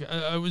 Fuck!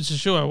 I was a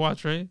show I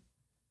watched, right?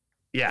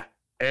 Yeah,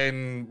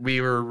 and we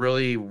were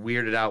really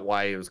weirded out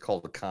why it was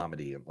called a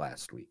comedy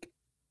last week.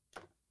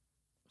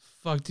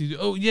 Fuck, dude.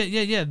 Oh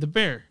yeah. The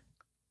Bear.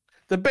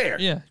 The Bear.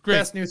 Yeah, great.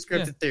 Best new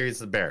scripted series,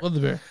 The Bear. Love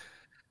The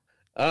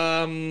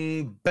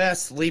Bear.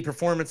 Best lead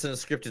performance in a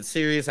scripted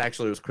series.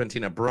 Actually, it was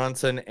Quintina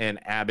Brunson and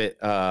Abbott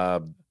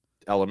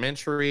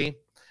Elementary.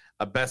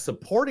 A best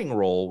supporting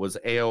role was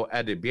Ao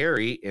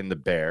Adebiri in The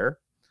Bear.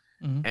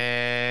 Mm-hmm.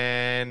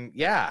 And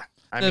yeah,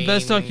 The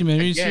best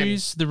documentary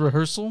series, The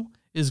Rehearsal,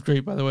 is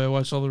great. By the way, I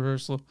watched all The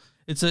Rehearsal.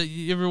 It's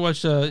you ever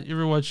watch what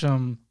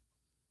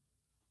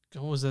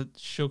was that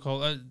show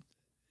called?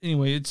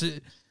 Anyway, it's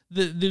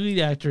the lead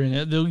actor in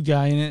it, the lead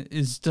guy in it,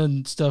 is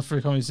done stuff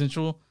for Comedy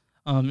Central,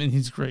 and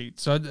he's great.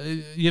 So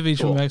you have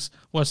HBO Max,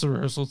 watch The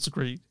Rehearsal. It's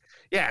great.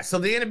 Yeah, so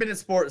the Independent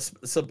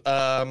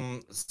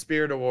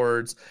Spirit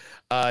Awards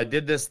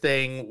did this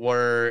thing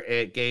where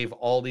it gave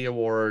all the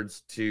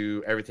awards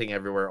to Everything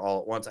Everywhere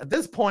All at Once. At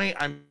this point,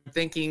 I'm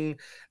thinking,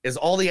 is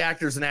all the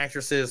actors and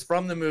actresses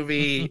from the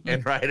movie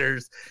and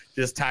writers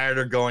just tired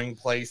of going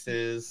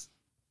places?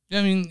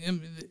 I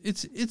mean,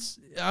 it's.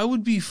 I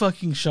would be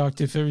fucking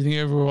shocked if Everything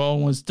Everywhere All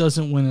at Once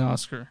doesn't win an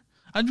Oscar.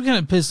 I'd be kind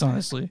of pissed,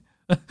 honestly.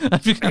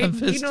 I'd be kind of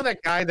pissed. You know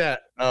that guy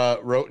that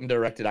wrote and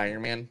directed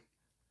Iron Man?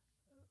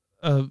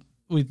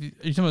 Wait,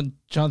 are you talking about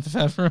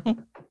Jonathan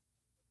Favreau?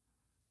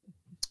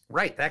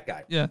 Right, that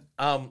guy. Yeah.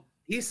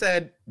 He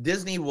said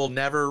Disney will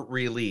never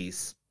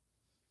release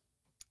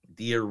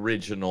the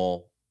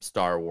original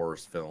Star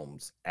Wars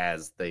films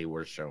as they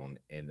were shown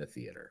in the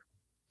theater.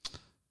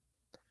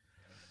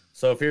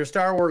 So if you're a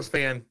Star Wars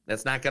fan,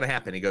 that's not going to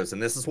happen. He goes,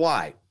 and this is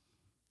why.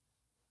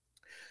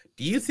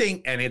 Do you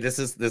think, and this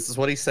is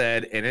what he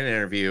said in an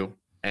interview,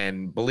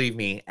 and believe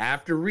me,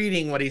 after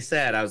reading what he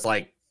said, I was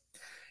like,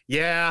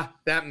 yeah,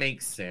 that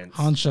makes sense.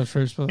 Han shot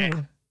first, by the way.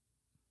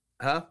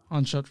 Huh?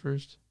 Han shot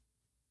first.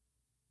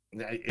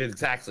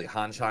 Exactly.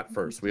 Han shot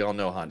first. We all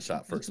know Han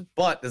shot first.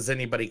 But does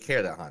anybody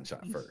care that Han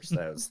shot first?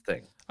 That was the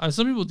thing.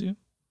 Some people do.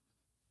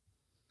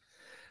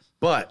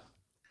 But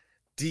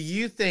do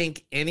you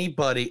think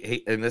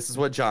anybody, and this is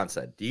what John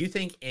said, do you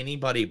think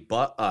anybody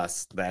but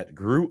us that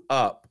grew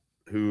up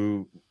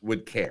who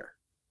would care?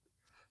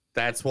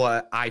 That's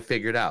what I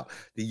figured out.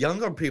 The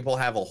younger people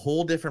have a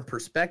whole different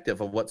perspective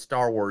of what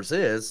Star Wars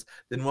is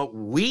than what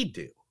we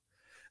do.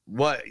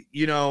 What,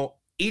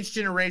 each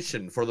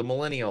generation, for the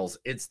millennials,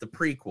 it's the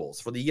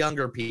prequels. For the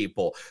younger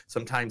people,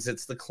 sometimes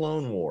it's the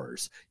Clone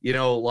Wars.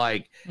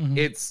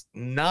 It's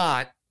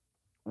not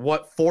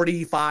what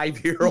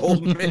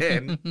 45-year-old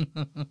men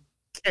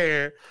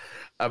care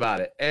about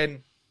it.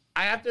 And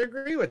I have to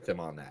agree with them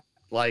on that.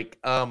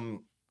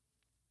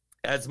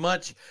 As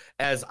much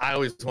as I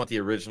always want the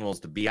originals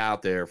to be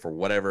out there for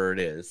whatever it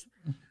is,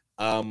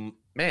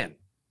 man,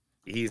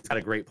 he's got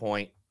a great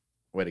point.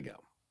 Way to go.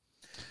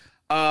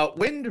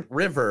 Wind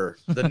River,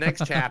 the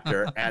next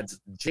chapter, adds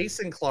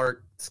Jason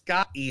Clarke,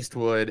 Scott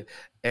Eastwood,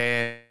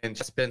 and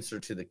Spencer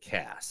to the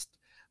cast.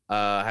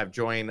 Have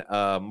joined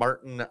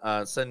Martin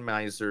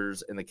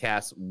Sennmeisers in the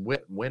cast.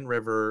 Wind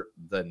River,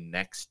 the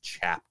next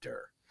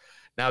chapter.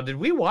 Now, did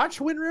we watch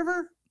Wind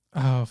River?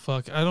 Oh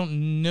fuck! I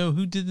don't know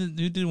who did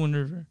Wind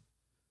River,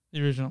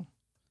 the original.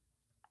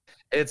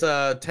 It's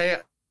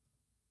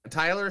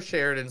Tyler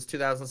Sheridan's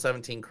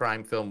 2017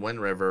 crime film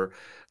Wind River,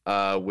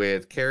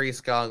 with Carrie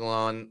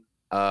Scoglon.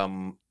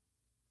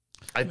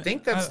 I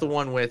think that's the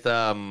one with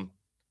that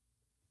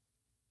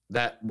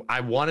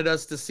I wanted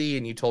us to see,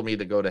 and you told me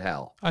to go to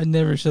hell. I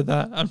never said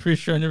that. I'm pretty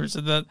sure I never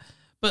said that.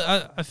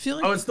 But I feel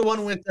like it's the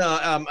one with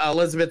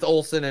Elizabeth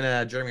Olsen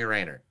and Jeremy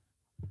Renner.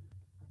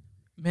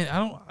 Man, I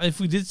don't. If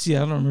we did see it, I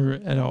don't remember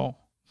it at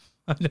all.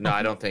 No,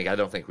 I don't think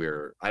we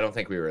were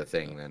a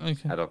thing then.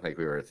 Okay. I don't think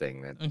we were a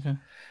thing then. Okay.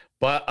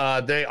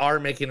 But they are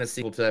making a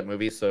sequel to that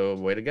movie, so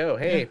way to go.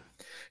 Hey,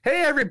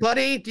 hey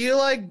everybody, do you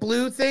like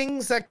blue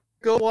things that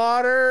go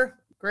water?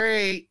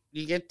 Great.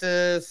 You get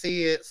to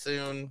see it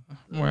soon.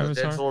 The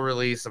digital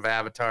release of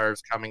Avatar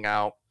is coming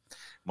out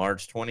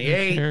March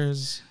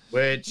 28th.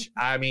 Which,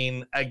 I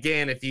mean,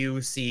 again, if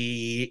you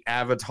see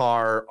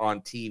Avatar on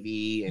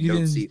TV and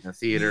don't see it in the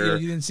theater,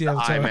 you didn't see the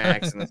Avatar.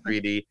 IMAX and the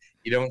 3D,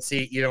 you don't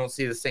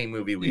see the same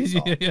movie we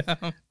saw. Yeah.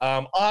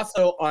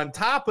 Also, on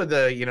top of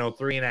the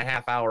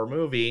 3.5 hour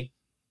movie,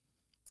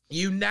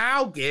 you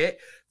now get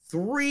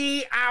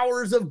 3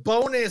 hours of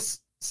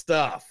bonus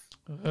stuff.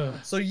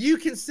 So you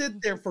can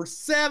sit there for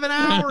 7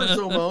 hours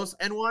almost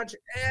and watch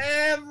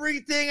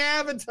everything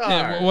Avatar.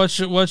 Yeah, watch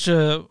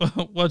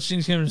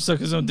James Cameron suck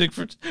his own dick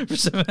for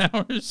 7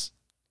 hours.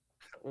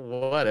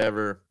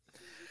 Whatever.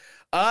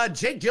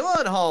 Jake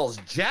Gyllenhaal's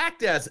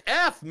jacked as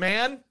F,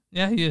 man.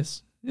 Yeah, he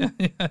is. Yeah,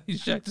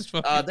 he's jacked as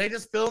fuck. They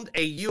just filmed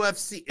a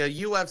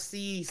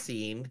UFC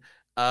scene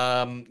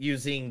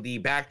using the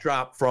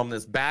backdrop from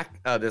this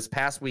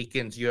past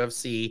weekend's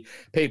UFC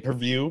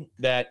pay-per-view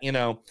that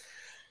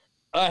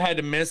I had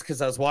to miss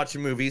because I was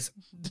watching movies.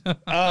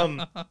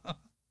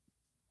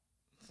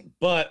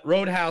 But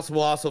Roadhouse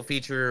will also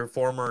feature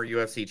former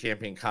UFC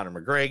champion Conor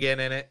McGregor in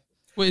it.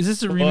 Wait, is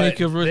this a remake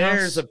of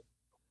Roadhouse?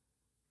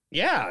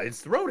 Yeah,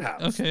 it's the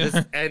Roadhouse. Okay.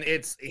 And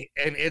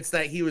it's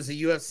that he was a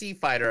UFC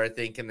fighter, I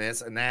think, in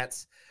this, and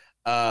that's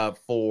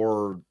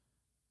for.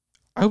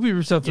 I hope he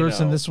rips out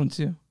throats in this one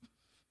too.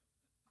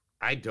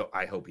 I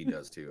hope he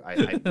does too.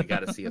 We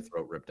got to see a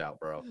throat ripped out,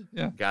 bro.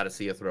 Yeah. Got to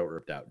see a throat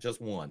ripped out.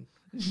 Just one.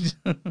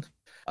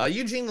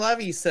 Eugene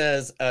Levy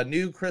says a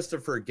new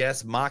Christopher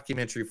Guest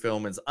mockumentary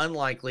film is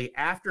unlikely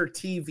after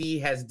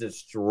TV has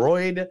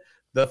destroyed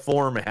the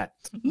format.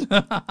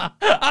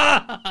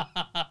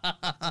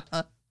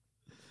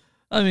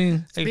 I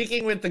mean,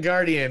 speaking with The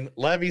Guardian,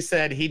 Levy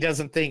said he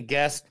doesn't think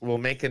Guest will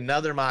make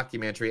another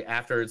mockumentary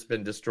after it's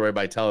been destroyed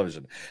by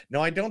television. No,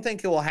 I don't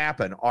think it will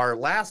happen. Our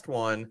last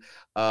one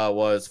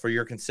was For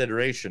Your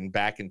Consideration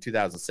back in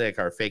 2006,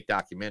 our fake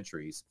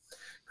documentaries.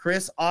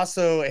 Chris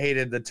also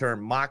hated the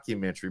term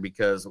mockumentary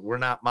because we're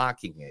not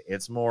mocking it.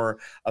 It's more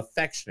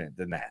affectionate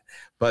than that.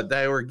 But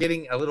they were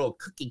getting a little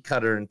cookie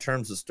cutter in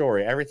terms of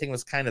story. Everything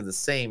was kind of the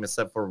same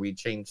except for we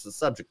changed the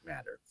subject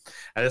matter.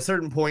 At a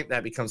certain point,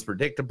 that becomes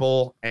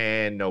predictable,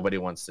 and nobody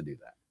wants to do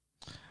that.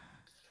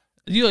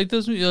 Do you like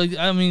those movies?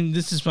 I mean,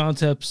 this is Spinal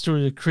Tap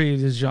story that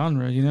created this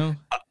genre,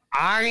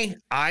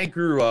 I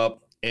grew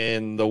up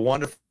in the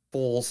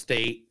wonderful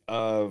state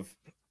of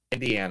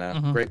Indiana,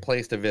 great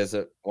place to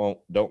visit.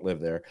 Well, don't live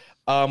there.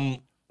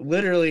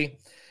 Literally,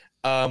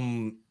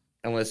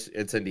 unless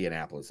it's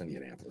Indianapolis.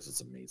 Indianapolis is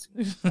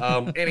amazing.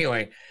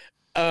 Anyway,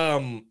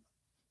 and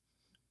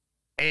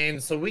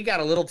so we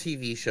got a little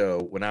TV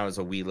show when I was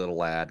a wee little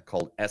lad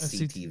called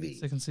SCTV.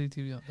 Second City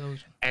TV.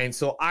 And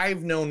so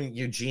I've known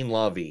Eugene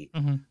Levy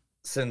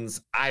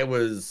since I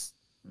was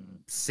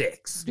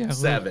 6,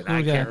 7.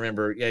 I can't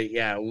remember.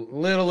 Yeah,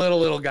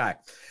 little guy.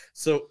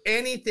 So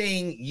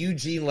anything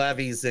Eugene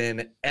Levy's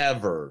in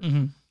ever,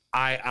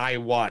 I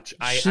watch.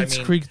 Schitt's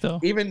Creek though.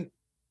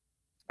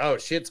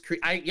 Schitt's Creek.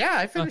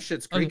 I finished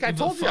Schitt's Creek. I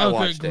told you I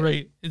watched it.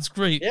 Great. It's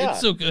great. Yeah.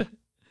 It's so good.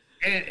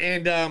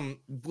 And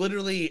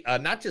literally,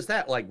 not just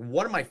that, like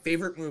one of my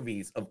favorite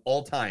movies of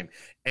all time,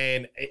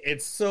 and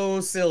it's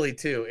so silly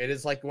too. It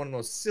is like one of the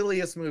most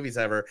silliest movies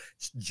ever.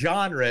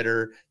 John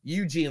Ritter,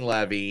 Eugene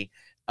Levy,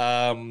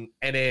 and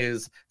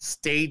is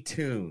Stay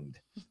Tuned,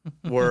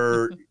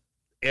 where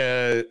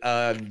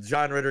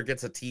John Ritter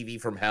gets a TV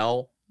from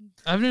hell.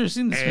 I've never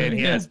seen this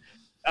movie.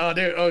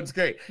 It's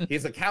great.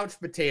 He's a couch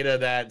potato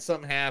that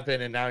something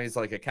happened, and now he's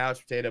like a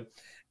couch potato.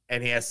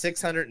 And he has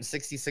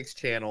 666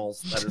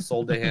 channels that are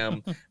sold to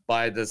him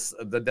by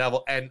the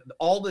devil. And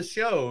all the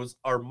shows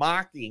are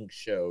mocking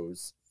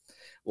shows.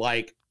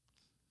 Like,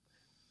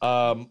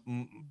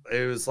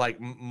 it was like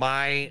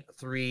My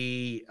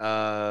Three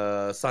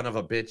Son of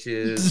a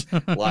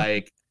Bitches,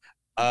 like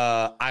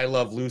I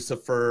Love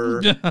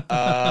Lucifer, the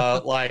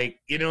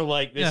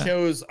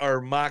shows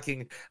are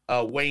mocking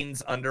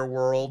Wayne's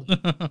Underworld.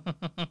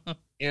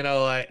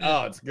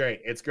 It's great.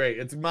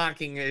 It's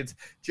mocking. It's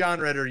John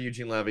Ritter,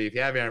 Eugene Levy. If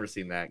you haven't ever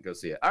seen that, go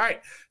see it. All right,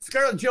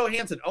 Scarlett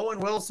Johansson, Owen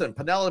Wilson,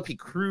 Penelope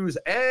Cruz,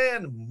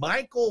 and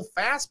Michael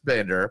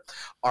Fassbender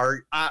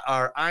are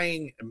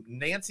eyeing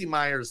Nancy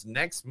Meyers'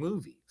 next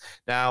movie.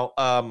 Now,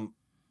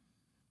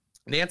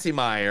 Nancy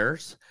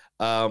Meyers,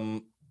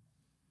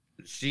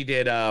 She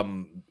did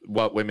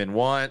What Women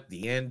Want,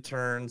 The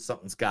Intern,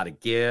 Something's Gotta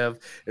Give,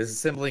 is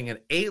assembling an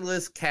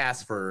A-list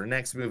cast for her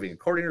next movie.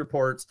 According to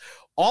reports,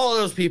 all of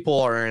those people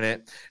are in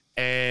it,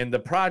 and the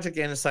project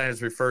Einstein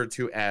is referred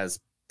to as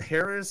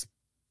Paris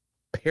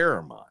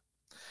Paramount.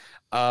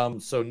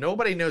 So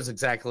nobody knows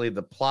exactly.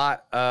 The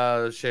plot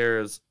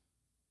shares.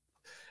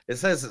 It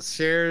says it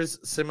shares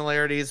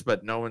similarities,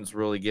 but no one's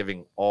really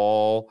giving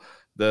all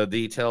the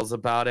details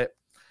about it.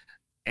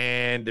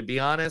 And to be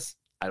honest,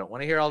 I don't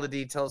want to hear all the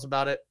details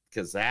about it,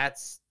 because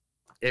that's,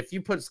 if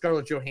you put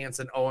Scarlett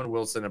Johansson, Owen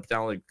Wilson, and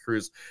Penelope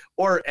Cruz,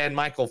 and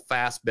Michael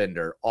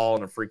Fassbender all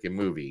in a freaking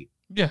movie,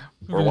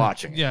 we're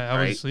watching it. Yeah,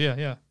 right? obviously,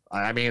 yeah.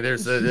 I mean,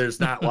 there's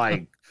not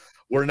like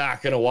we're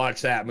not gonna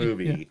watch that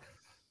movie. Yeah.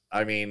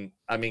 I mean,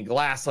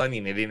 Glass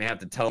Onion. You didn't have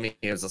to tell me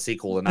it was a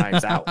sequel to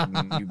Knives Out. I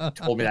mean, you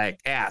told me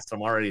that cast.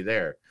 I'm already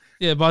there.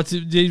 Yeah, but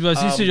you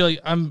said you're like,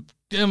 I'm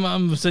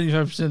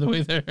 75% of the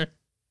way there.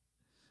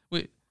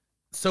 Wait.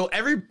 So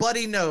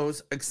everybody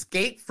knows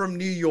Escape from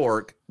New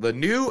York, the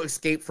new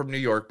Escape from New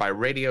York by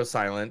Radio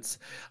Silence,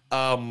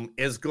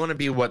 is going to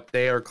be what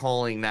they are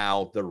calling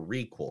now the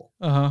requel.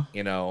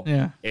 You know,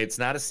 it's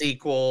not a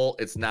sequel.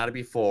 It's not a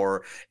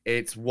before.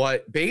 It's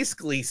what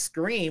basically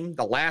Scream,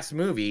 the last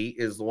movie,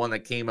 is the one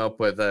that came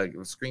up with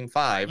Scream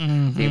 5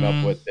 came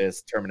up with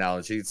this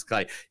terminology. It's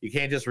like you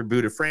can't just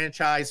reboot a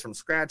franchise from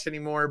scratch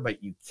anymore,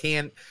 but you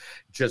can't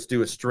just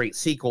do a straight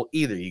sequel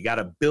either. You got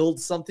to build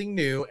something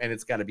new, and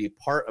it's got to be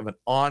part of an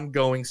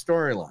ongoing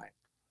storyline.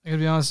 I gotta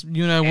be honest,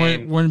 you and I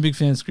weren't a big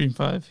fan of Scream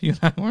 5. You and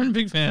I weren't a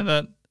big fan of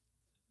that.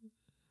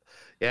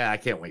 Yeah, I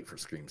can't wait for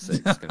Scream 6.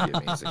 It's going to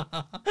be amazing.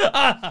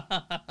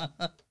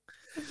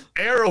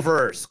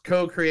 Arrowverse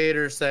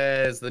co-creator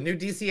says the new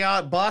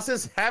DC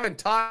bosses haven't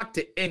talked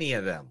to any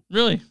of them.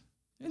 Really?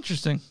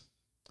 Interesting.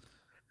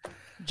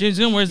 James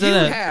Gunn, where's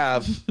that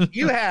at?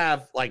 You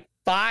have like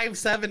 5,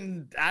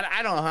 7,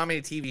 I don't know how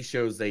many TV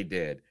shows they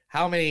did.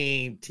 How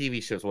many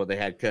TV shows? What they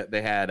had?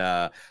 They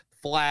had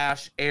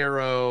Flash,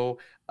 Arrow,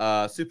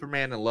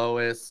 Superman and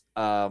Lois,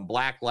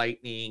 Black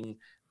Lightning,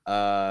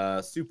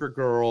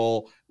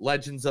 Supergirl,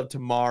 Legends of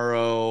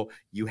Tomorrow.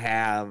 You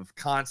have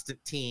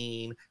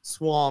Constantine,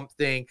 Swamp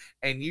Thing,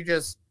 and you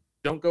just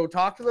don't go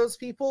talk to those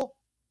people.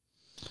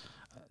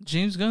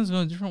 James Gunn's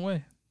going a different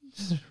way.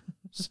 So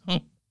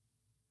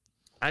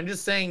I'm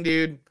just saying,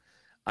 dude.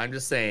 I'm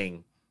just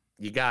saying,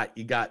 you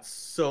got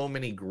so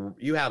many.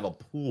 You have a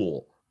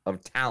pool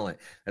of talent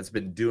that's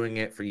been doing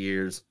it for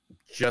years.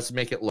 Just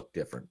make it look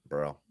different,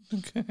 bro.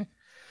 Okay.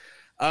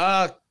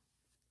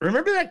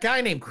 Remember that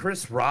guy named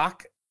Chris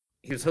Rock?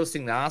 He was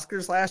hosting the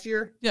Oscars last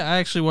year. Yeah, I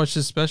actually watched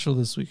his special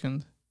this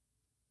weekend.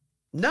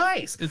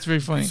 Nice. It's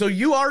very funny. So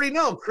you already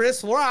know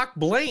Chris Rock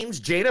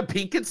blames Jada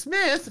Pinkett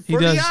Smith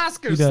for the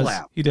Oscar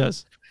slap. He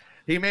does.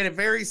 He made it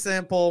very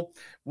simple.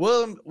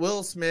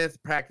 Will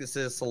Smith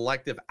practices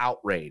selective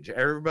outrage.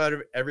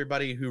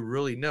 Everybody who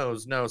really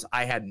knows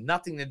I had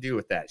nothing to do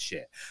with that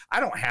shit.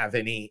 I don't have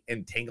any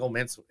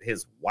entanglements.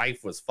 His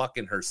wife was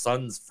fucking her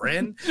son's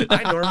friend.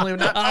 I normally would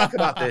not talk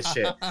about this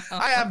shit.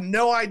 I have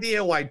no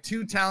idea why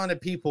two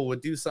talented people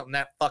would do something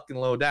that fucking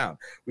low down.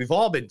 We've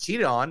all been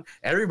cheated on.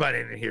 Everybody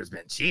in here has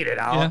been cheated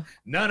on. Yeah.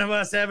 None of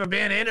us ever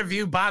been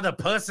interviewed by the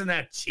person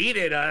that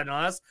cheated on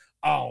us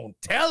on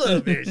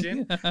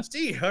television.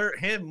 She hurt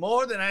him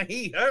more than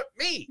he hurt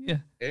me. Yeah.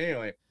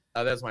 Anyway,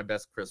 that's my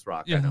best Chris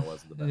Rock. Yeah. I know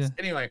wasn't the best.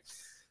 Anyway,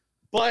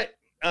 but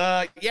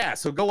yeah,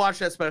 so go watch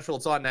that special.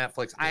 It's on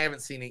Netflix. I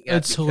haven't seen it yet.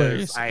 It's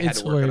hilarious. I had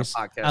to work on a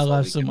podcast. I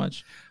laugh so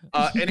much.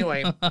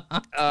 Anyway,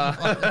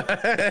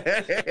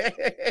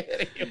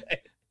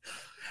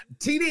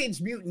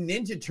 Teenage Mutant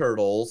Ninja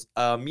Turtles,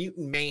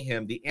 Mutant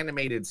Mayhem, the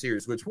animated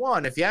series, which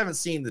one, if you haven't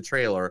seen the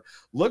trailer,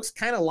 looks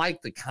kind of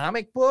like the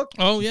comic book.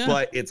 Oh, yeah.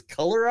 But it's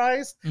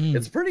colorized.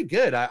 It's pretty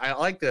good. I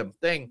like the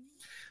thing.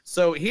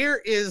 So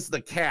here is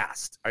the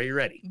cast. Are you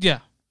ready? Yeah.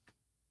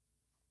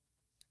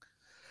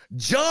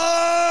 John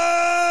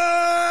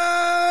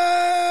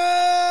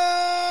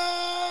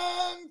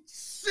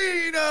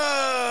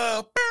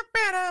Cena.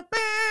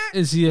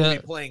 Is he He'll be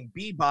playing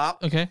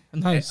Bebop? Okay,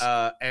 nice.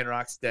 And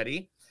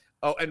Rocksteady.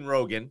 Oh, and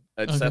Rogan,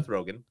 Seth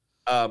Rogen.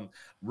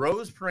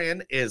 Rose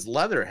Perrin is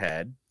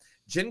Leatherhead.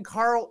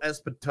 Giancarlo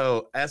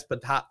Esposito.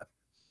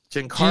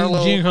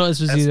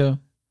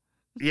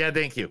 Yeah,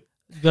 thank you.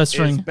 Gus is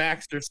Fring.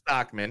 Baxter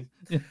Stockman.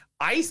 Yeah.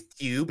 Ice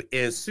Cube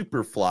is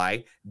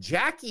Superfly.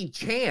 Jackie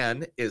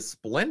Chan is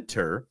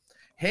Splinter.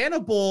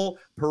 Hannibal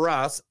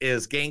Buress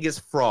is Genghis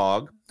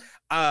Frog.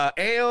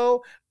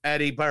 Ao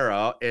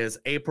Adibera is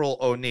April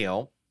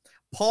O'Neil.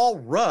 Paul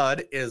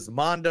Rudd is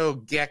Mondo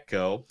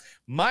Gecko.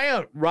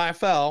 Maya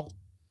Raphael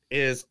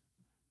is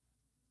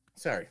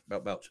sorry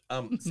about Belch.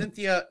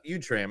 Cynthia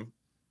Utrim.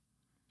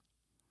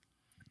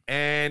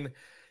 And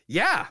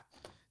yeah.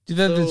 Do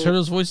they have the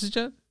Turtles voices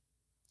yet?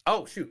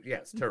 Oh shoot,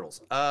 yes,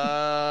 Turtles.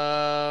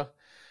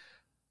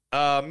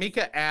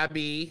 Mika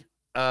Abbey,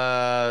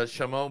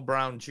 Shamon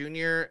Brown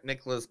Jr.,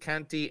 Nicholas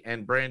Canty,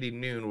 and Brandy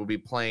Noon will be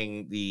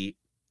playing the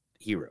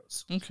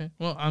heroes. Okay.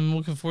 Well, I'm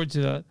looking forward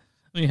to that.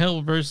 I mean,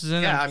 Hellverse is in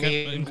it. Yeah, I I'm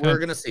mean, kind we're of-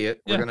 gonna see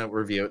it. Yeah. We're gonna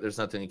review it. There's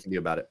nothing you can do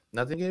about it.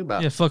 Nothing you can do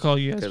about Yeah, it. fuck all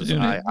you guys for Because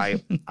doing it.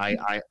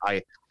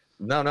 I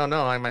no.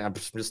 I'm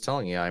just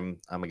telling you. I'm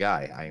a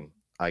guy.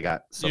 I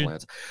got some You're-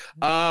 lands.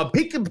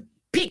 Pikachu.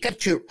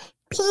 Pikachu.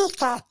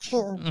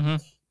 Mm-hmm.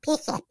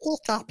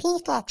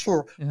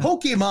 Pikachu.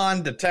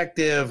 Pokemon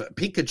Detective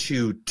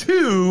Pikachu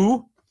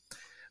 2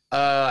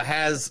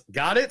 has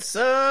got its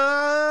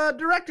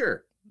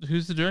director.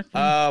 Who's the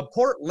director?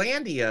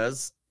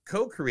 Portlandia's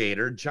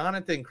co-creator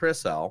Jonathan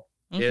Crisell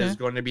is Okay.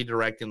 going to be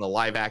directing the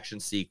live-action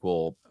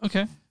sequel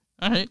Okay.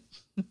 All right.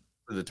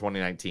 for the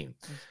 2019.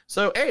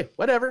 So hey,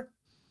 whatever.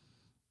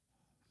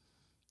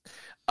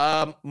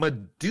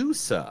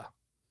 Medusa.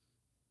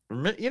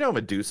 You know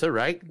Medusa,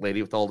 right?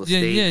 Lady with all the Yeah,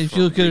 snakes. yeah. If from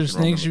you look at her Greek and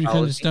Roman snakes, you become a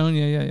mythology. stone.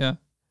 Yeah.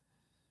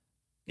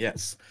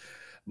 Yes.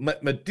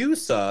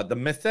 Medusa, the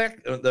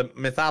mythological.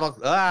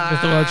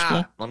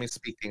 Mythological. Let me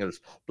speak English.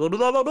 Blah,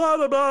 blah, blah, blah,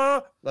 blah,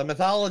 blah. The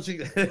mythology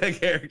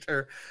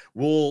character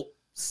will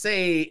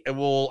save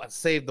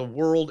the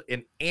world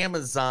in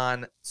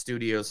Amazon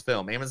Studios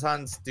film.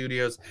 Amazon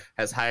Studios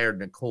has hired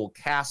Nicole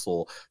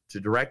Castle to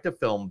direct a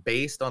film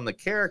based on the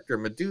character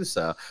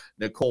Medusa.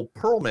 Nicole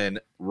Perlman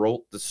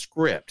wrote the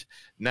script.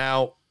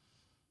 Now,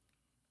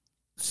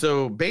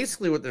 so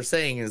basically what they're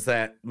saying is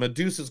that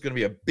Medusa is going to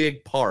be a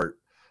big part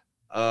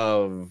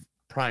of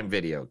Prime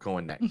Video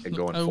going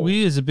forward.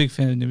 We is a big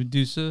fan of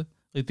Medusa,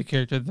 like the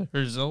character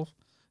herself.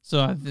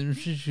 So I think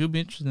she'll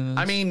be interested in this.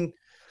 I mean,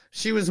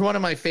 she was one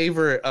of my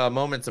favorite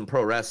moments in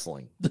pro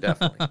wrestling.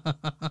 Definitely.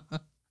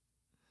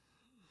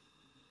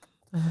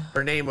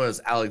 Her name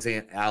was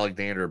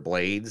Alexander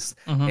Blades,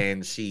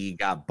 and she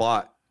got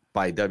bought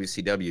by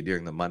WCW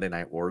during the Monday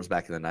Night Wars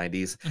back in the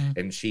 90s,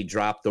 and she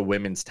dropped the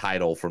women's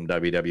title from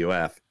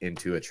WWF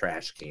into a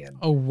trash can.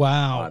 Oh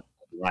wow!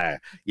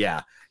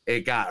 Yeah,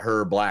 it got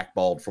her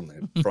blackballed from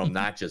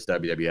not just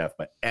WWF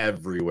but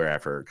everywhere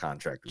after her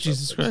contract. Was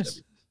Jesus up with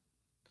Christ!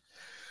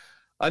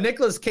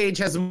 Nicolas Cage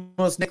has the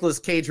most Nicolas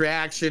Cage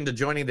reaction to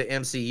joining the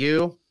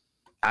MCU.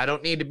 I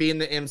don't need to be in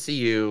the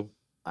MCU.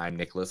 I'm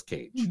Nicolas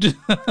Cage.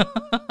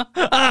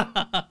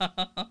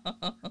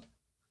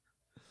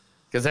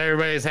 Because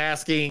everybody's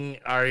asking,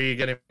 are you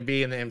going to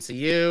be in the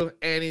MCU?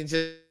 And he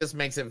just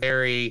makes it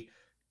very,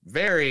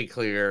 very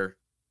clear.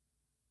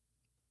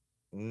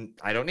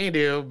 I don't need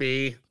to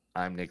be.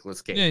 I'm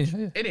Nicolas Cage.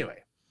 Yeah.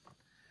 Anyway.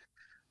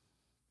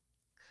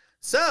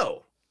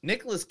 So,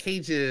 Nicolas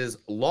Cage's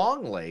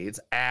Longlegs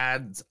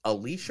adds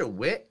Alicia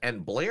Witt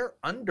and Blair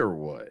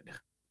Underwood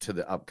to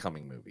the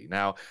upcoming movie.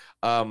 Now,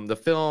 the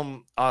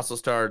film also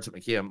stars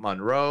Makia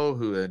Monroe,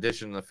 who in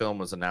addition to the film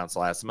was announced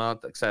last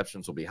month.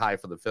 Exceptions will be high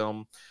for the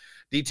film.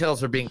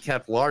 Details are being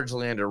kept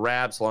largely under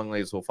wraps.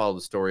 Longlegs will follow the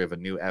story of a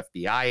new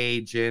FBI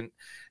agent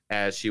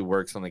as she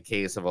works on the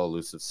case of an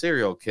elusive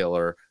serial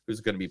killer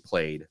who's going to be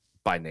played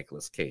by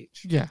Nicolas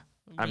Cage. Yeah.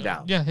 I'm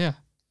down. Yeah.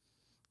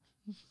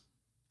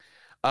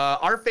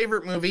 Our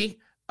favorite movie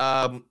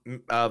of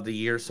the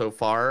year so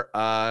far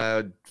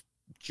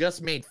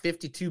just made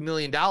 $52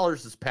 million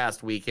this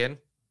past weekend.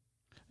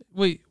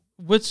 Wait,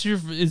 is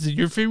it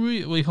your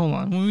favorite? Wait, hold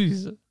on. What movie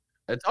is it?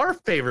 It's our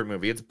favorite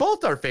movie. It's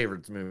both our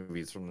favorite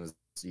movies from this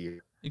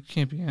year. It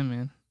can't be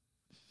Ant-Man.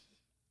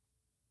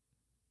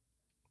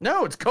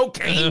 No, it's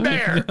Cocaine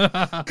Bear.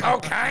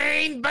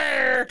 Cocaine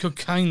Bear.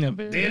 Cocaine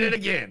Bear. Did it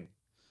again.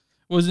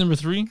 What was it, number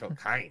 3?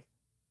 Cocaine.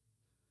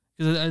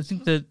 Because I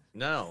think that...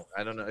 No,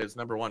 I don't know. It's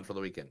number 1 for the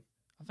weekend.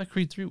 I thought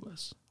Creed 3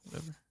 was.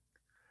 Whatever.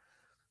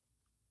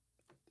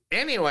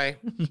 Anyway,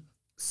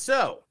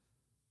 so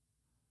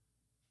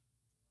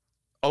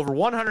over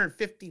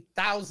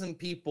 150,000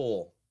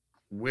 people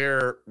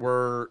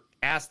were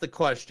asked the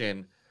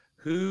question,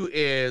 who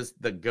is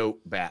the GOAT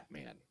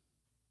Batman?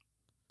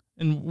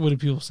 And what did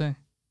people say?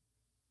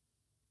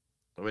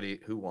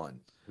 Who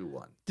won?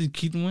 Did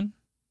Keaton win?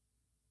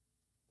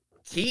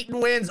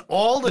 Keaton wins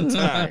all the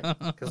time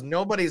because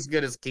nobody's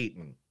good as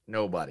Keaton.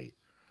 Nobody.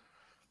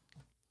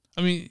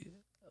 I mean,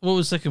 what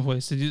was second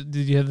place? Did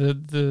you have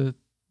the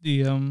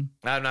I'm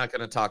not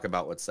going to talk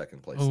about what's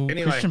second place. Oh,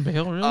 Anyway, Christian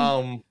Bale,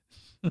 really?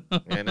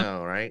 I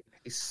know, right?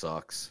 He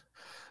sucks.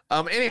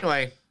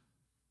 Anyway,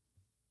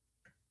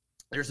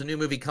 there's a new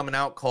movie coming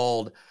out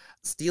called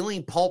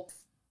Stealing Pulp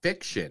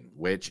Fiction,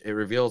 which it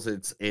reveals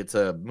it's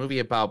a movie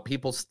about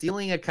people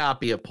stealing a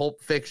copy of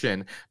Pulp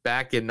Fiction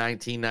back in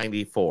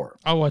 1994.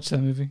 I'll watch that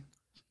movie.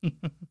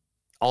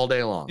 All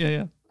day long.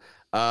 Yeah.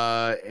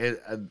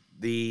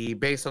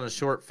 Based on a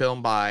short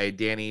film by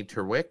Danny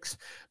Turwix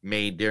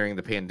made during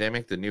the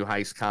pandemic, the new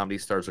heist comedy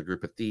stars a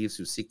group of thieves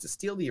who seek to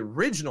steal the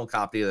original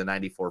copy of the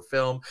 94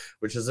 film,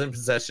 which is in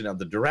possession of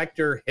the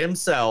director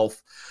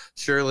himself,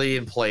 surely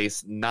in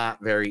place, not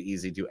very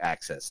easy to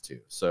access to.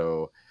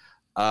 So,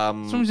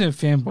 some reason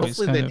fanboys.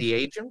 Hopefully they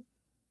de-age him.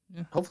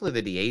 Yeah. Hopefully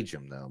they de-age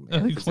him though. Man.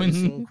 Have you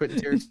seen Quentin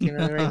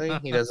Tarantino or anything?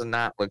 He does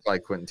not look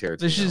like Quentin Tarantino.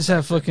 They should just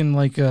have fucking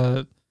like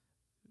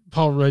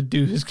Paul Rudd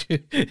do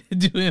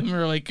him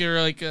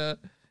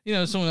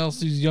or someone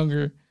else who's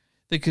younger.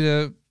 They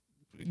could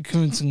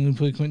convincingly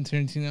play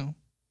Quentin Tarantino.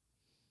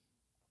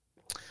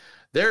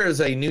 There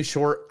is a new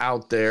short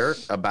out there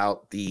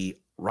about the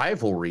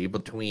rivalry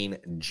between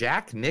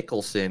Jack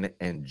Nicholson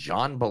and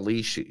John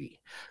Belushi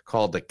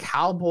called The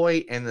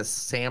Cowboy and the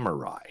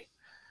Samurai.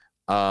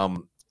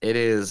 It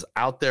is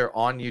out there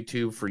on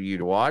YouTube for you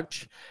to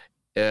watch.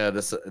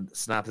 The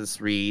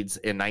synopsis reads,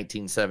 in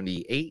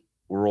 1978,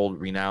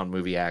 world-renowned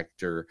movie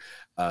actor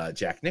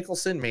Jack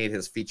Nicholson made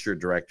his feature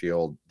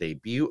directorial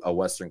debut, a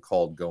Western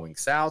called Going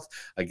South.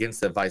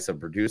 Against the advice of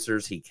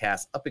producers, he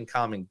cast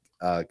up-and-coming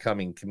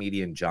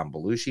comedian John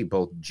Belushi.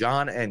 Both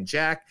John and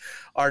Jack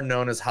are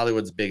known as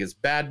Hollywood's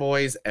biggest bad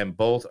boys, and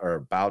both are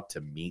about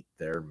to meet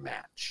their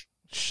match.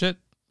 Shit,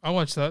 I'll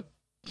watch that.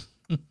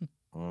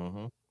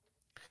 Mm-hmm.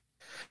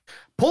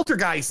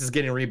 Poltergeist is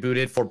getting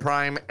rebooted for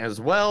Prime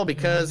as well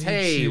because,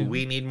 hey,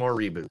 we need more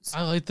reboots.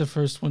 I like the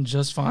first one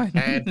just fine.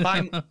 And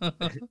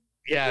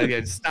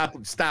yeah,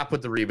 stop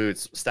with the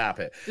reboots. Stop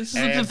it. This is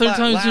like the third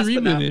time it's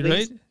been rebooted,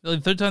 right?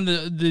 Like third time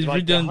they've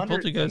redone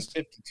Poltergeist.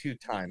 152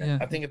 times. Yeah.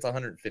 I think it's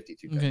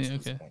 152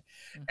 times. Okay.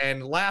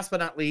 And last but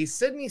not least,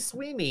 Sydney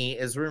Sweeney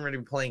is rumored to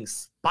be playing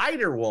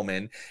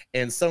Spider-Woman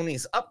in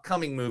Sony's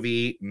upcoming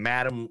movie,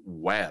 Madam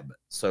Web.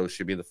 So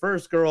she'll be the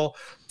first girl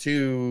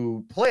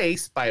to play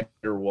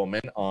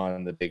Spider-Woman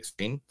on the big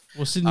screen.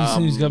 Well, Sydney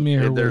Sweeney's got me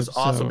her There's word,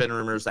 also so. been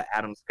rumors that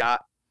Adam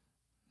Scott.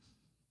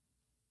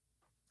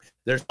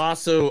 There's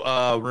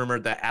also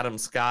rumored that Adam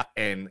Scott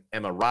and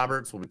Emma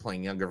Roberts will be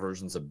playing younger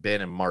versions of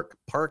Ben and Mark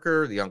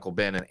Parker, the Uncle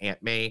Ben and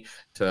Aunt May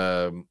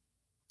to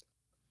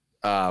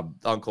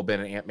Uncle Ben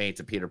and Aunt May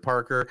to Peter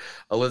Parker.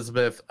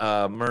 Elizabeth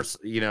Merce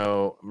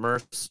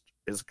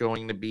is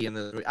going to be in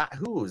this movie.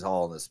 Who is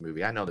all in this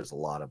movie? I know there's a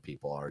lot of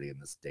people already in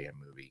this damn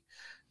movie.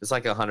 There's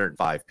like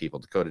 105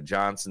 people. Dakota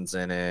Johnson's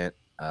in it.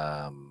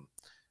 I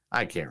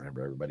can't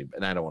remember everybody,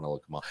 and I don't want to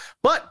look them all.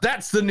 But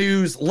that's the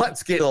news.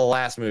 Let's get to the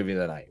last movie of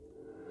the night.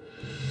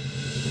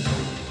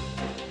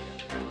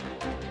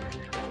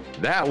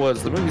 That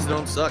was The Movies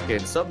Don't Suck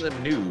and some of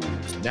them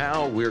news.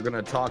 Now we're going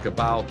to talk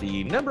about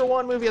the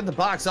 #1 movie at the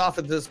box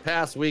office this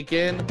past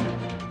weekend,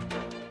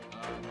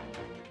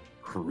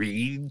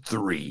 Creed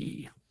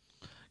 3.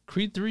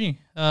 Creed 3,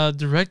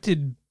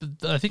 directed,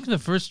 I think, the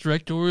first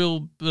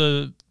directorial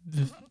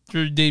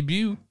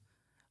debut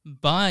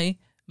by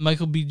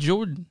Michael B.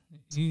 Jordan.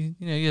 You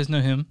guys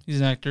know him.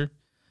 He's an actor.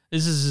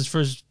 This is his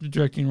first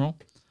directing role.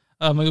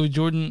 Michael B.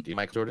 Jordan.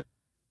 Michael Jordan?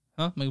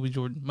 Huh? Michael B.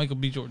 Jordan. Michael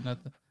B. Jordan,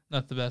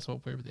 not the basketball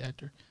player, but the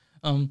actor.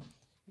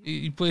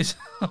 He plays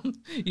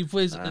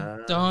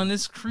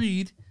Adonis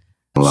Creed.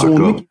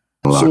 So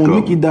when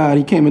Mickey died,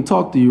 he came and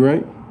talked to you,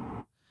 right?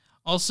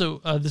 Also,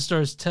 this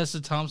stars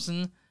Tessa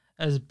Thompson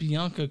as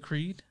Bianca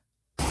Creed.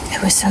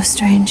 It was so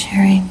strange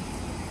hearing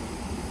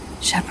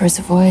Shepard's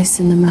voice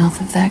in the mouth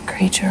of that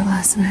creature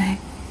last night.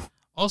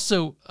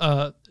 Also,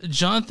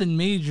 Jonathan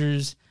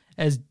Majors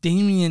as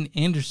Damian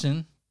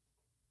Anderson.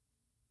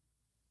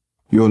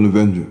 You're an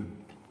Avenger.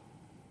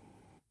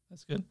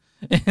 That's good.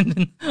 And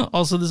then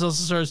also, this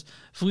also stars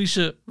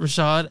Felicia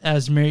Rashad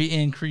as Mary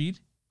Ann Creed.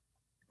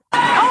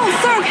 Oh,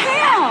 serve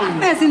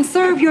him! As in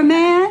serve your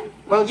man?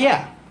 Well,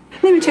 yeah.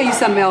 Let me tell you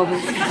something,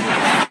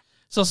 Elvis.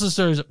 This also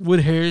stars Wood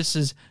Harris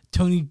as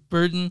Tony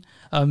Burton,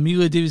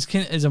 Mila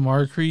Davis-Kent as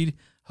Amara Creed,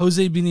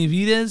 Jose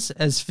Benavidez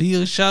as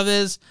Felix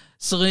Chavez,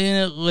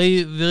 Selena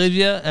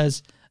Villavia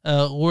as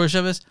Laura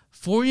Chavez,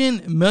 Florian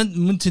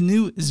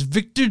Munteanu as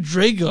Victor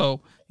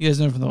Drago. You guys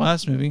know him from the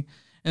last movie.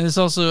 And this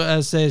also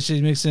has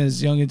Shane Mixon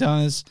as young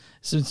Adonis,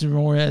 Simpson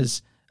Moore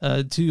as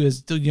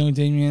young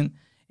Damien.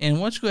 And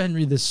why don't you go ahead and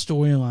read the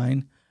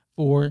storyline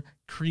for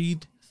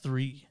Creed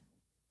 3?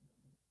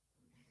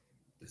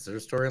 Is there a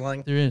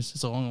storyline? There is.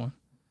 It's a long one.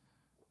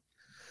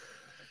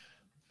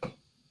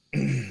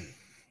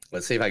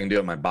 Let's see if I can do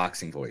it in my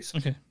boxing voice.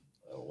 Okay.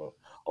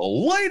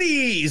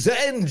 Ladies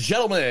and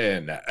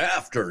gentlemen,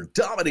 after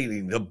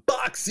dominating the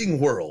boxing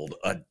world,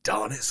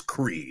 Adonis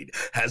Creed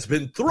has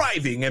been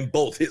thriving in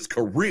both his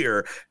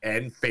career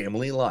and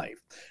family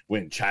life.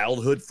 When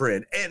childhood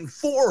friend and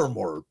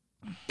former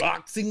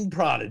boxing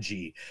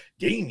prodigy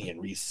Damien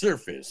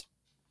resurfaced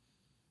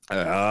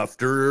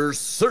after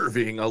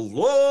serving a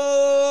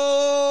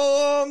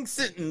long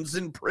sentence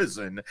in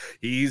prison,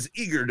 he's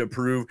eager to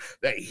prove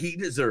that he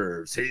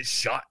deserves his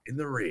shot in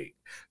the ring.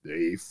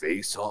 They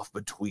face off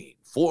between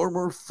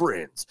former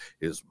friends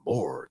is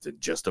more than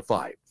just a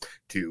fight.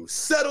 To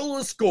settle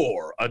the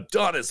score,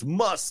 Adonis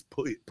must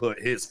put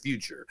his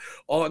future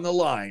on the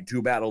line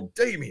to battle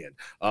Damien,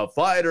 a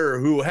fighter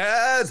who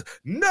has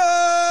nothing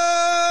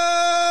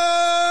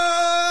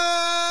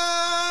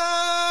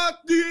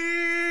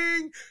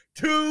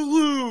to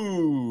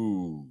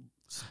lose.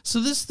 So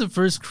this is the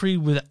first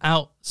Creed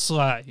without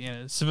Sly.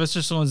 Yeah,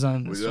 Sylvester Stallone's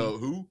on this. Without one.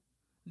 who?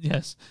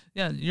 Yes.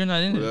 Yeah, you're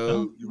not in it.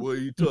 Phil. What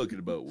are you talking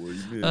about? What do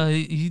you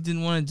mean? He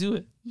didn't want to do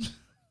it.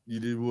 You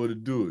didn't want to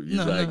do it. He's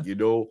No, like,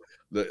 no.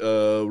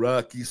 The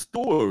Rocky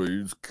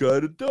story is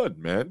kind of done,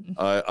 man.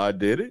 I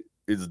did it.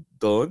 It's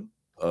done.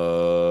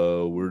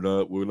 We're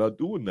not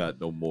doing that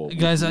no more.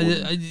 Guys,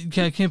 I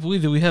can't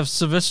believe that we have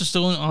Sylvester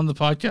Stallone on the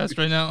podcast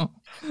right now.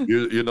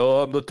 You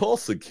know, I'm the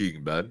Tulsa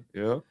King, man.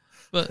 Yeah.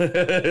 But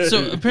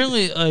so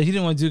apparently he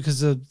didn't want to do it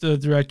because of the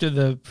director,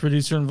 the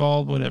producer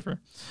involved, whatever.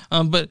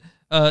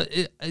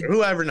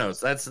 Whoever knows,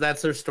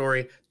 that's their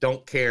story.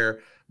 Don't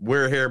care.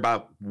 We're here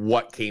about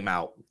what came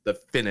out, the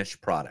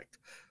finished product.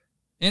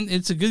 And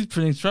it's a good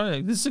finished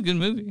product. This is a good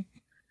movie.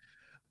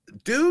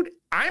 Dude,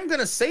 I'm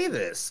gonna say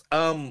this.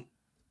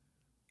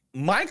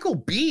 Michael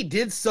B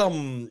did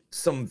the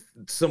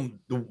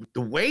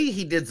way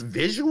he did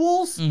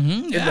visuals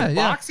in the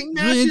boxing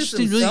matches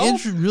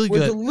really was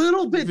good. a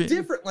little bit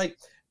different. Like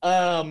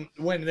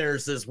when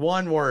there's this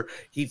one where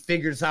he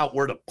figures out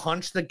where to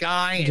punch the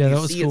guy, and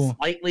you see it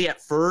slightly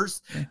at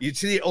first. You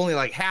see it only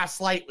like half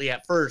slightly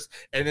at first,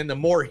 and then the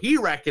more he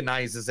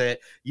recognizes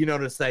it, you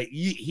notice that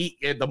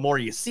the more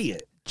you see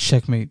it.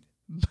 Checkmate.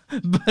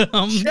 But,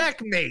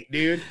 checkmate,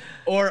 dude.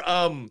 Or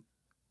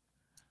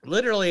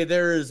literally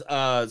there's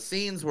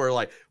scenes where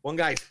like one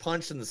guy's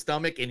punched in the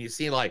stomach and you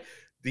see like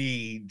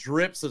the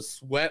drips of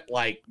sweat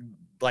like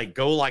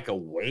go like a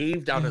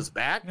wave down his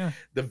back.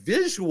 The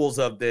visuals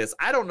of this,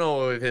 I don't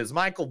know if it's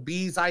Michael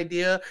B's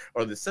idea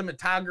or the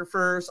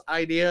cinematographer's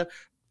idea,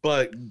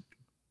 but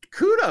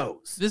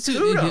kudos. This is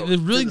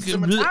really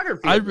good.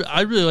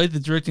 I really like the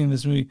directing in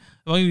this movie.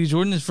 Michael B.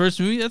 Jordan, his first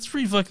movie, that's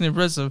pretty fucking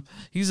impressive.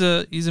 He's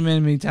a man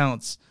of many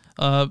talents.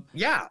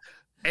 Yeah,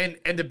 and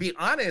to be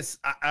honest,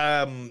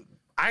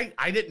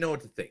 I didn't know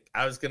what to think.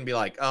 I was gonna be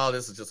like, oh,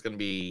 this is just gonna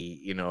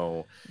be,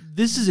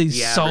 this is a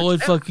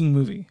solid fucking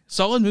movie.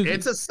 Solid movie.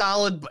 It's a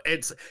solid.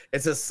 It's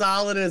as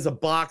solid as a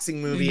boxing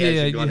movie as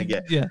you're gonna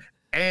get. Yeah.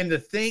 And the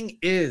thing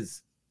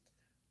is,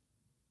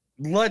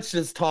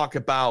 let's talk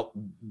about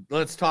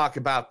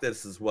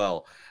this as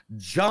well.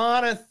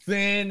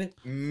 Jonathan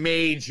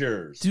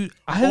Majors. Dude,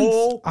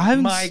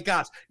 my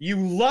gosh. You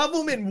love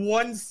him in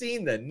one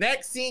scene, the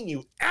next scene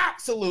you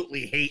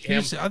absolutely hate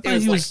him. I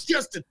thought he was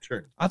just a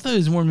turn. I thought he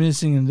was more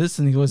menacing in this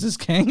than he was as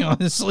Kang,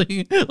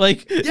 honestly.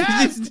 Like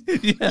yes,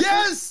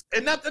 yes.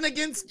 And nothing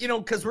against,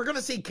 because we're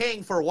gonna see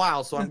Kang for a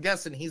while, so I'm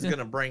guessing he's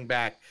gonna bring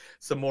back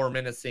some more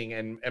menacing,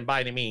 and by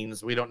any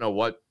means, we don't know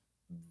what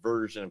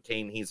version of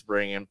Kang he's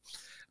bringing.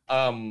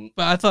 But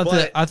I thought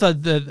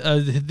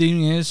that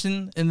Damian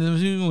Anderson in the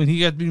movie, when he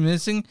got to be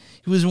menacing,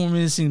 he was more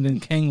menacing than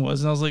Kang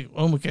was, and I was like,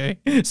 oh, okay.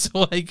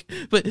 So like,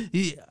 but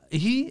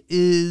he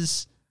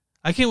is.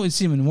 I can't wait to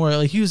see him in more.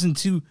 Like he was in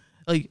two.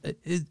 Like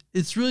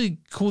it's really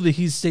cool that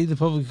he's stayed the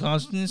public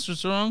consciousness for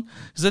so long,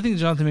 because I think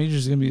Jonathan Majors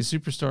is gonna be a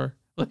superstar,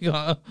 like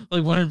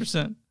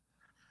 100%.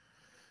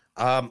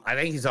 I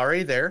think he's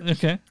already there.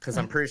 Okay. Because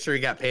I'm pretty sure he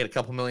got paid a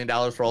couple $1 million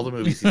for all the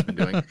movies he's been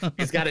doing.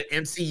 He's got an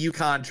MCU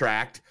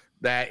contract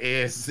that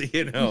is,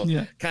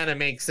 kind of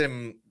makes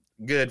him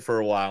good for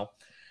a while.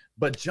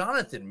 But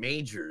Jonathan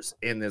Majors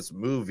in this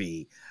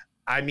movie,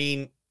 I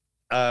mean,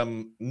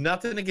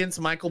 nothing against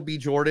Michael B.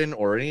 Jordan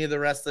or any of the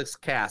rest of this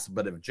cast,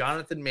 but if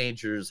Jonathan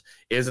Majors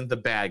isn't the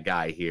bad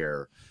guy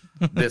here,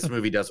 this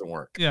movie doesn't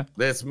work. Yeah.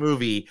 This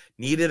movie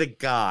needed a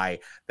guy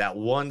that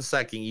 1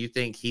 second you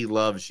think he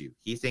loves you.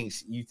 You think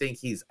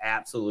he's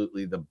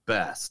absolutely the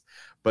best.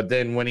 But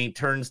then when he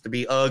turns to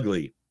be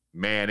ugly,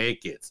 man,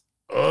 it gets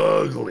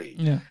ugly.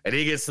 Yeah. And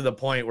he gets to the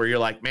point where you're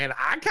like, man,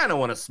 I kind of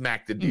want to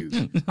smack the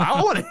dude.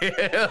 I want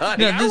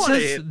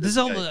to this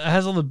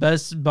has all the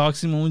best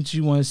boxing moments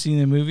you want to see in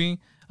a movie.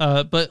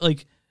 But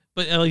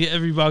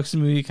every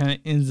boxing movie kind of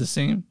ends the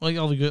same. Like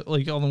all the good,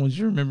 like all the ones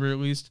you remember at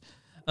least.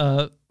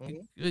 But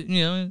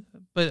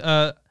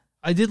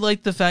I did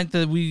like the fact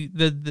that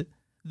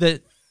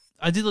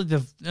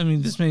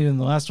this may have been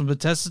the last one, but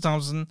Tessa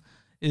Thompson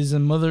is a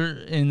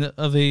mother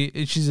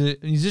she's a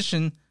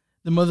musician,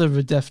 the mother of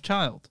a deaf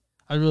child.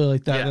 I really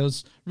like that. Yeah. That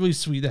was really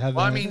sweet to have.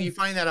 Well, I mean, you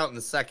find that out in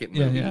the second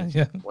movie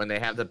when they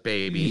have the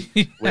baby,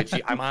 which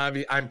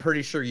I'm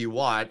pretty sure you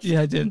watched.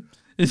 Yeah, I did.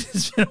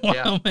 It's been a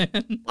while,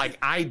 man. Like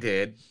I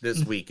did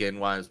this weekend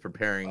while I was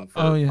preparing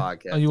for the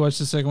podcast. Oh, you watched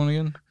the second one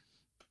again?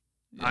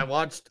 Yeah. I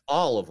watched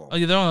all of them. Oh,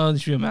 yeah, they're on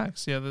HBO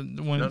Max. Yeah,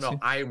 the one. No,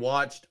 I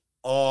watched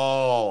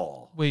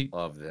all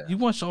of them. You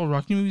watched all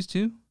Rocky movies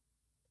too?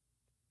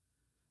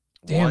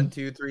 Damn. 1,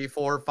 2, 3,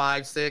 4,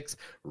 5, 6.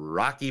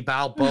 Rocky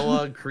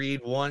Balboa,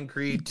 Creed 1,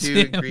 Creed 2,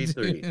 and Creed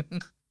 3.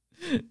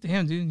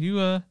 Damn, dude, you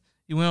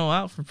went all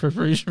out for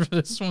preparation for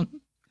this one.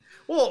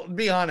 Well, to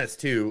be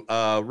honest too,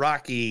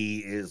 Rocky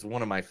is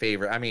one of my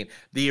favorite. I mean,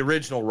 the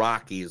original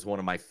Rocky is one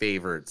of my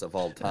favorites of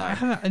all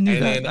time. I knew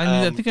that.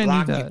 I think I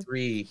knew that.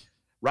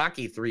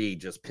 Rocky 3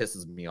 just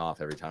pisses me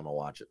off every time I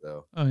watch it,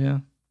 though. Oh yeah.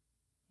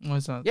 Why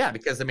is that? Yeah,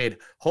 because they made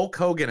Hulk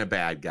Hogan a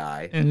bad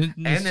guy, and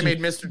they made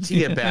Mr.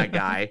 T a bad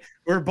guy.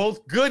 We're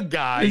both good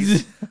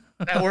guys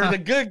that were the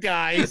good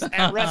guys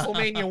at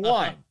WrestleMania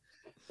 1.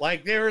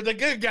 Like they were the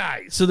good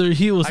guys. So they're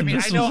heels. I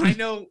mean,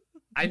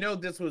 I know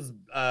this was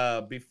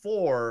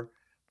before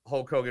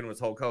Hulk Hogan was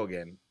Hulk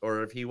Hogan,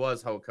 or if he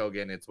was Hulk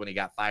Hogan, it's when he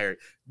got fired.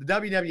 The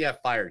WWF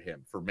fired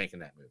him for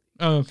making that movie.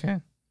 Oh, okay.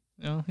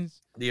 No,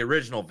 he's the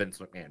original Vince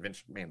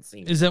McMahon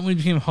Senior. Is that when he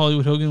became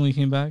Hollywood Hogan when he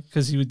came back?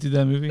 Because he would do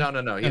that movie?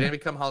 No. He didn't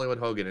become Hollywood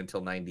Hogan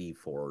until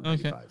 94 or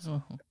 95. Okay.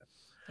 Oh.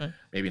 Right.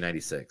 Maybe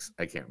 96.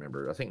 I can't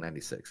remember. I think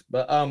 96.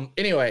 But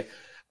anyway,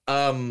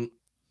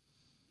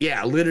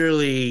 yeah,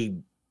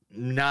 literally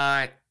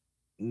not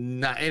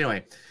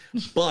anyway.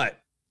 But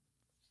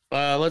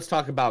let's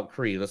talk about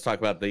Creed. Let's talk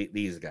about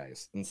these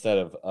guys instead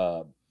of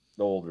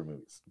the older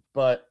movies.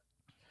 But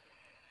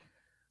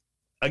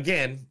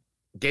again,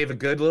 gave a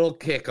good little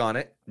kick on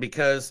it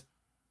because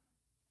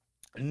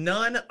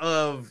none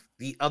of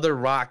the other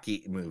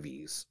Rocky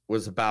movies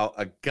was about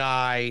a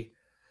guy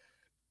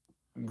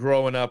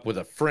growing up with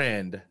a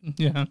friend.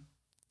 Yeah.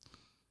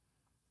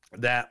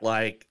 That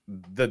like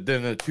then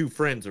the two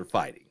friends are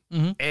fighting.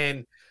 Mm-hmm.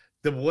 And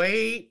the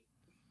way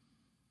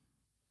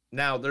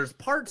now there's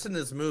parts in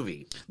this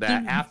movie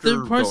that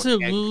there are parts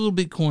that are a little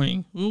bit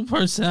corny. Little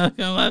parts that I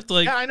kind of have to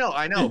like. Yeah,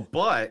 I know,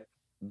 but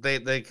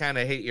they kind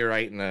of hit you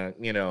right in the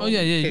Oh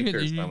yeah,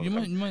 you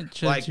might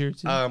shed like here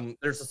too.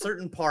 There's a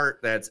certain part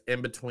that's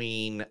in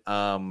between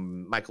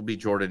Michael B.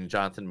 Jordan and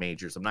Jonathan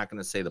Majors. I'm not going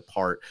to say the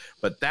part,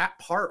 but that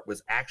part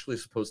was actually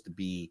supposed to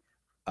be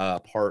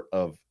part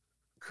of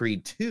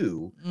Creed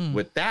 2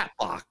 with that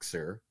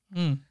boxer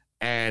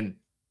and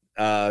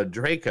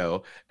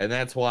Draco, and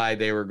that's why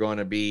they were going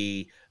to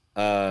be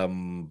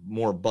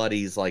more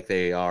buddies like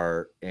they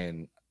are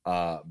in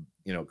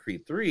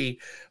Creed 3.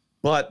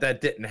 But that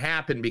didn't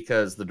happen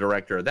because the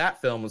director of that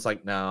film was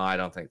like, no, I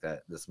don't think that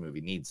this movie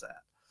needs that.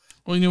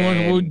 Well, you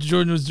know what?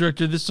 Jordan was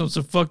director of this one,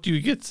 so fuck you,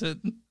 he gets it.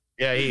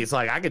 Yeah, he's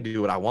like, I can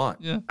do what I want.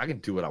 Yeah. I can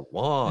do what I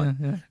want.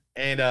 Yeah.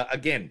 And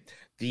again,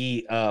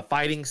 the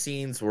fighting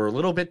scenes were a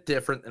little bit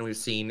different than we've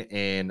seen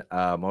in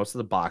most of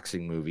the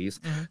boxing movies.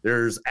 Mm-hmm.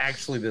 There's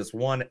actually this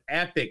one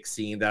epic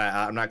scene that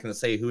I'm not going to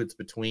say who it's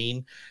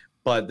between,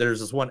 but there's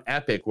this one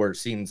epic where it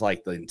seems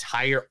like the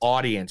entire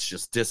audience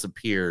just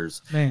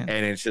disappears. Man.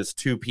 And it's just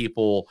two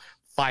people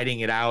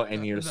fighting it out,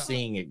 and you're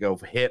seeing it go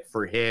hit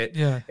for hit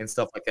and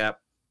stuff like that,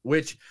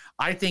 which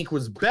I think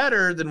was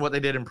better than what they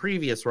did in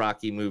previous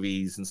Rocky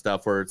movies and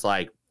stuff, where it's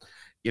like,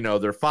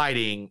 they're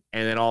fighting,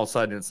 and then all of a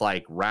sudden it's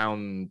like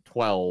round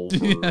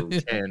 12 or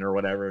 10 or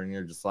whatever, and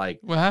you're just like,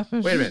 what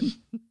happened? Wait a minute.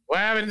 What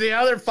happened to the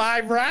other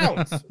 5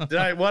 rounds?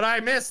 What I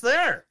missed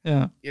there?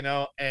 Yeah.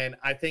 And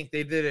I think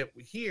they did it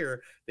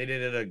here.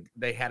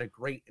 They had a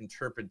great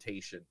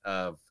interpretation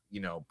of,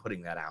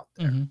 putting that out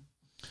there.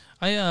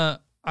 Mm-hmm.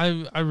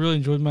 I really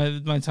enjoyed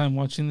my time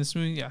watching this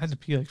movie. I had to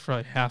pee like for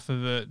like half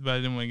of it, but I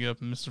didn't want to get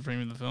up and miss the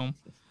frame of the film.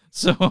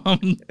 So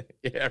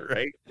yeah,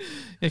 right. Yeah,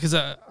 because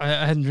I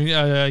hadn't drink.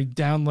 I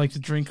downed like a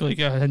drink. Like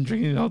I hadn't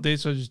drinking it all day,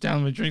 so I just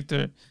downed my drink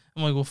there.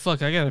 I'm like, well,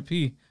 fuck, I gotta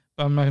pee,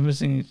 but I'm not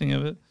missing anything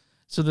of it.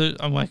 So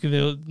I'm like,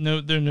 there are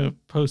no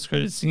post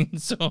credit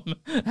scenes, so I'm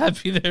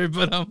happy there.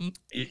 But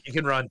you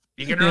can run.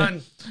 You can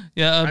run.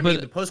 Yeah, I but mean,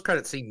 the post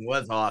credit scene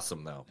was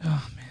awesome, though.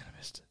 Oh man, I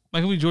missed it.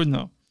 Michael B. Jordan,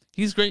 though,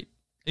 he's great.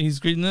 He's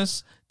great in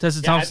this.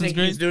 Tessa Thompson's I think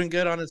great. He's doing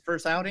good on his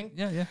first outing.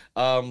 Yeah.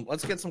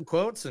 Let's get some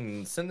quotes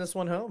and send this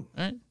one home.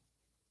 All right.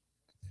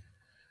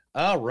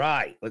 All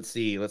right. Let's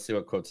see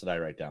what quotes did I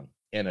write down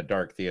in a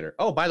dark theater.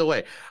 Oh, by the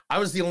way, I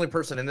was the only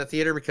person in the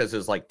theater because it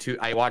was like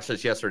I watched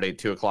this yesterday,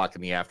 2:00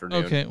 in the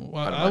afternoon. Okay.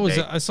 Well,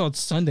 I saw it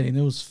Sunday and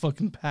it was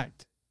fucking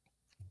packed.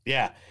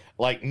 Yeah.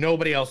 Like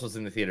nobody else was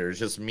in the theater. It was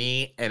just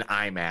me and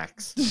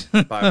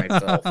IMAX by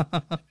myself.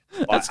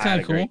 That's kind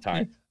of cool. Great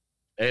time.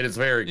 It is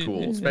very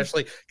cool,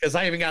 especially because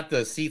I even got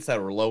the seats that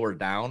were lower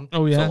down.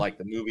 Oh yeah. So like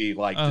the movie,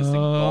 like just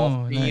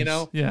engulfed me,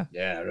 nice. Yeah.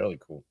 Yeah, really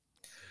cool.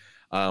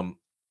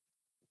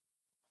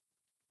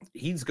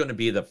 He's going to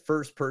be the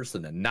first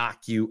person to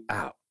knock you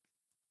out.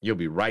 You'll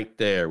be right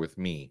there with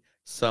me.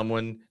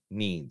 Someone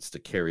needs to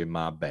carry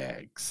my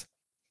bags.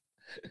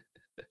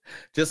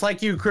 Just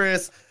like you,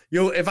 Chris.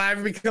 If I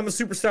ever become a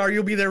superstar,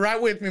 you'll be there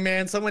right with me,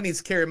 man. Someone needs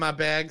to carry my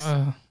bags.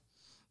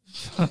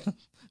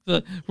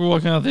 We're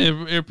walking out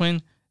the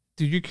airplane.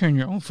 Dude, you're carrying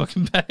your own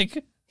fucking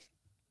bag.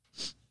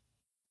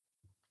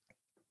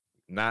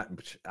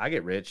 I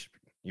get rich.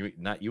 You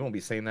won't be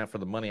saying that for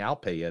the money I'll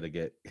pay you to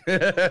get.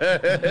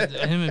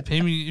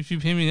 If you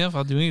pay me enough,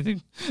 I'll do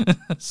anything.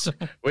 So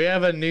we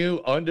have a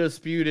new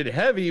undisputed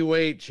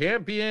heavyweight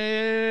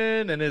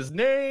champion, and his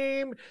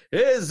name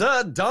is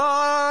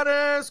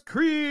Adonis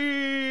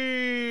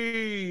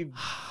Creed.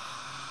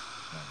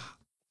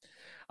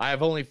 I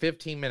have only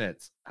 15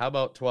 minutes. How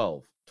about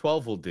 12?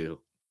 12 will do.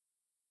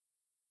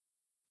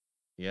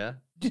 Yeah?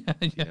 Yeah.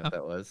 You know what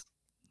that was?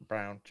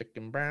 Brown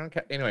chicken, brown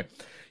cat. Anyway,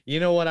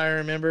 you know what I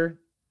remember?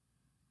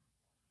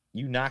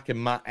 You knocking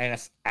my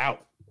ass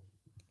out.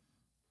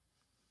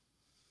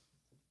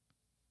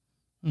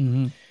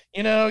 Mm-hmm.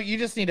 You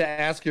just need to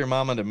ask your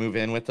mama to move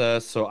in with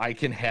us so I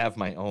can have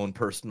my own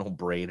personal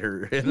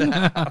braider in the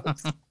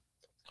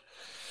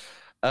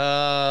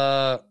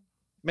house.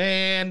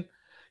 Man,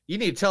 you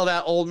need to tell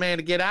that old man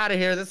to get out of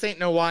here. This ain't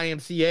no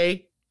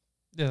YMCA.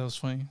 Yeah, that was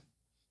funny.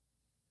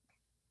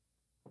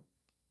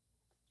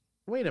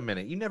 Wait a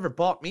minute. You never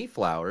bought me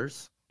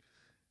flowers.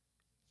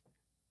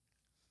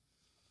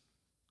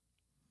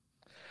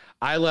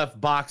 I left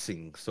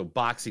boxing, so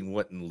boxing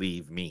wouldn't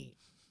leave me.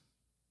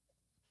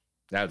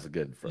 That's a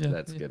good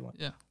one.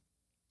 Yeah.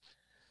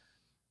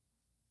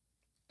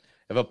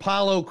 If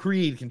Apollo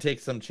Creed can take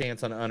some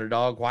chance on an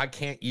underdog, why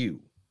can't you?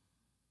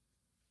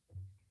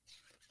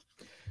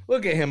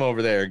 Look at him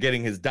over there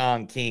getting his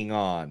Don King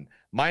on.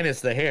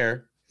 minus the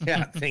hair.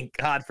 Yeah, thank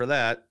God for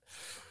that.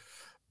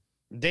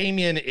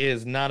 Damien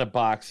is not a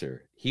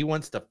boxer. He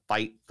wants to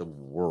fight the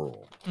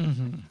world.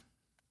 Mm-hmm.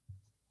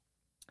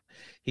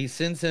 He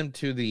sends him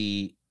to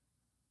the...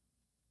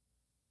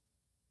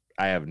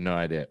 I have no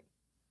idea.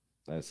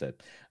 That's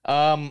it.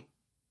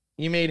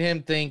 You made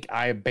him think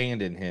I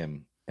abandoned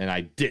him, and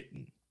I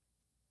didn't.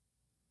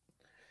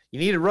 You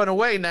need to run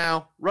away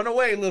now. Run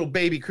away, little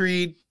baby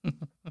Creed.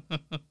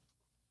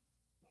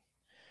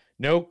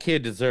 No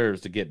kid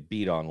deserves to get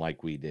beat on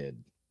like we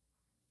did.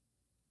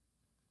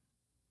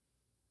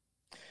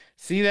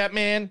 See that,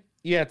 man?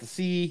 You have to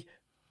see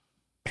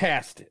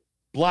past it.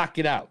 Block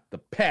it out. The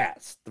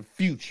past, the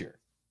future.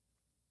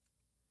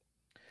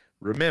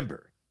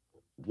 Remember,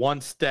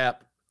 one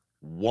step,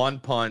 one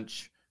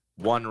punch,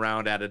 one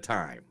round at a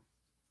time.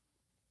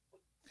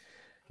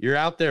 You're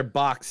out there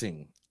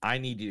boxing. I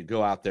need you to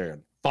go out there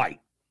and fight.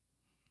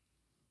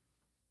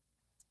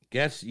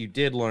 Guess you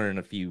did learn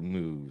a few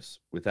moves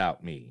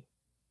without me.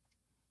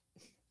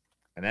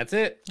 And that's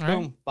it. All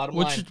Boom. right. Bottom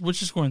line.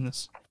 What's your score in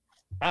this?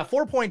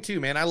 4.2,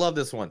 man. I love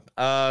this one.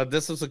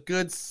 This was a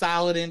good,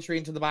 solid entry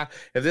into the box.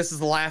 If this is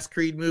the last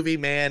Creed movie,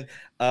 man,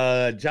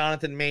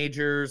 Jonathan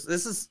Majors,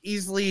 this is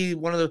easily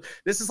one of the,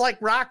 this is like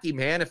Rocky,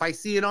 man. If I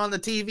see it on the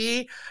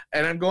TV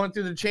and I'm going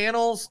through the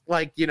channels,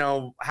 like, you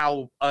know,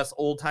 how us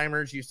old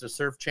timers used to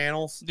surf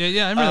channels.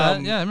 Yeah, I remember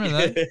that. Yeah, I remember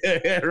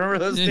that. Remember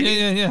those yeah,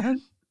 days? Yeah.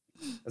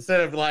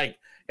 Instead of like,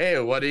 hey,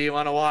 what do you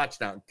want to watch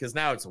now? Because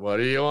now it's, what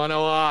do you want to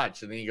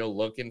watch? And then you go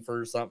looking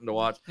for something to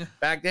watch.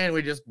 Back then,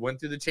 we just went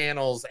through the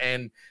channels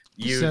and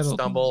you'd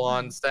stumble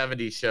on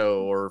 70s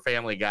Show or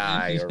Family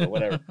Guy or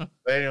whatever. But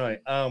anyway,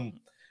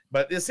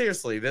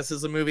 seriously, this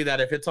is a movie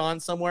that if it's on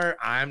somewhere,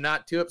 I'm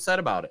not too upset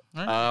about it.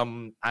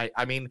 Right.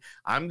 I mean,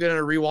 I'm going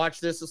to rewatch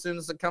this as soon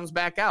as it comes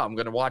back out. I'm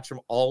going to watch them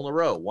all in a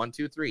row. 1,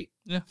 2, 3.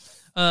 Yeah.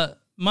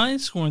 My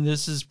score on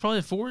this is probably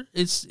a 4.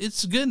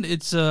 It's good.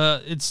 It's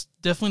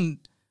definitely...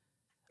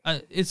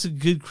 it's a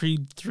good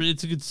Creed 3.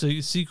 It's a good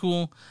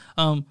sequel.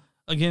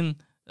 Again,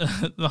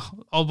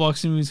 all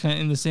boxing movies kind of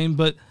in the same,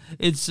 but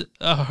it's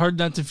hard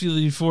not to feel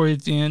the euphoria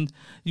at the end.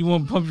 You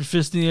want to pump your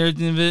fist in the air at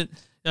the end of it.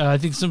 I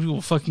think some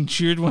people fucking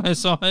cheered when I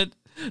saw it.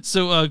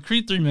 So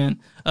Creed 3,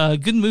 man,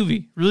 good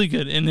movie, really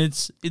good, and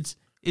it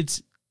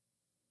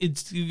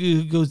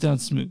goes down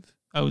smooth,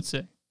 I would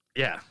say.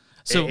 Yeah,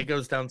 so it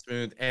goes down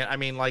smooth, and I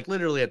mean, like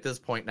literally at this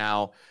point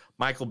now,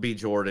 Michael B.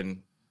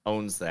 Jordan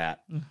owns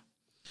that.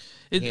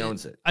 He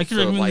owns it. I can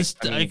recommend this.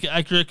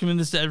 I can recommend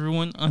this to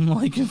everyone.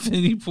 Unlike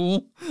Infinity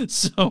Pool,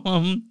 so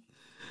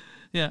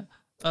yeah.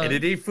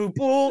 Infinity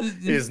Pool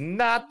is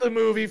not the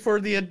movie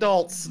for the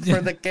adults,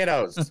 for the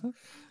kiddos.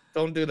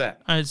 Don't do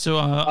that. All right, so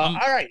all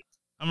right.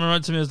 I'm on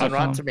Rotten Tomatoes. On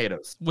Rotten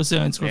Tomatoes. What's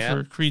the score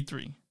for Creed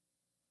 3?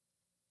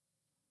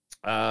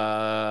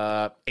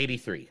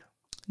 83.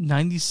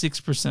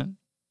 96%.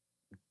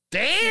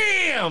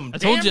 Damn! I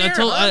told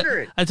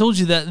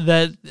you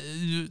that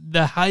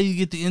the high you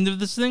get the end of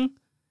this thing,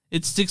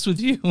 it sticks with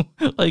you.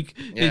 Like,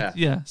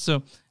 yeah.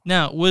 So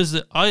now, what is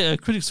the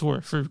critic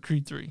score for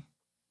Creed 3?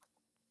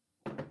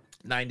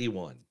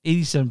 91.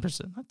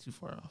 87%. Not too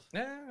far off.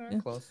 Yeah,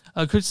 close.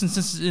 Critic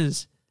consensus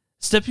is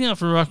stepping out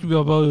for Rocky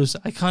Balboa's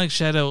iconic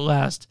shadow at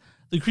last.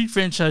 The Creed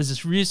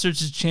franchise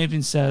reasserts its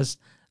champion status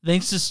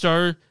thanks to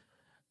star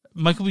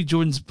Michael B.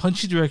 Jordan's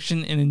punchy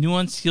direction and a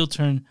nuanced heel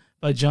turn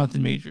by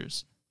Jonathan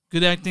Majors.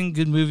 Good acting,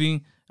 good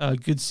movie,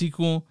 good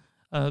sequel.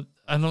 I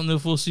don't know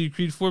if we'll see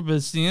Creed 4, but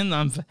it's the end.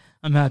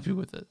 I'm happy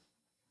with it.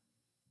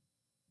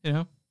 You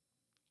know?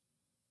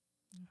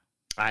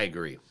 I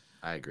agree.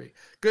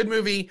 Good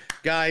movie,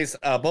 guys.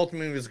 Both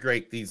movies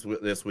great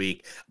this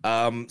week.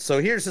 So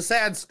here's a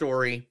sad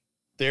story.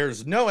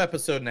 There's no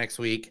episode next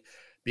week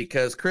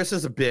because Chris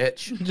is a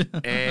bitch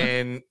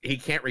and he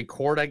can't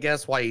record, I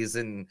guess, while he's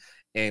in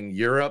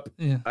Europe,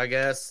 I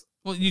guess.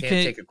 Well, UK,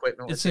 can't take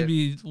equipment it's going to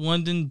be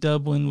London,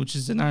 Dublin, which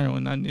is in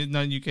Ireland,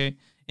 not UK,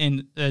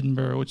 and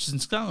Edinburgh, which is in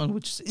Scotland,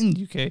 which is in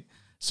UK.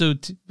 So,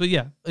 but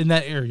yeah, in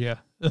that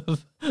area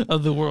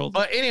of the world.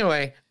 But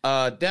anyway,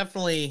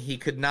 definitely he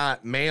could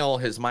not mail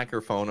his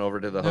microphone over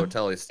to the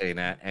hotel he's staying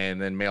at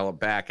and then mail it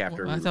back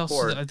after we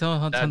record. I don't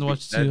have time to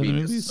watch 2 other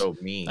movies. So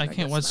mean. I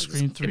can't watch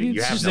Scream 3.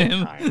 You have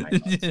no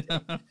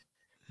time.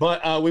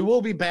 But we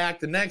will be back.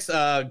 The next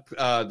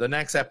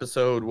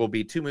episode will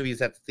be 2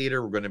 movies at the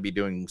theater. We're going to be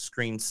doing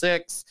Scream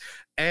 6,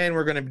 and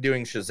we're going to be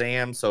doing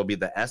Shazam. So it'll be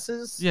the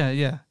S's. Yeah.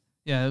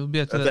 It'll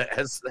be after that.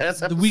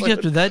 The week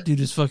after that, dude,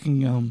 is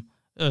fucking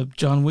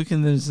John Wick,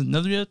 and there's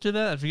another after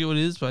that. I forget what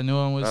it is, but I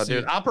know I want to see.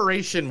 Dude,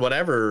 Operation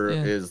whatever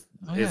is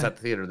at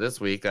the theater this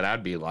week. That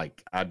I'd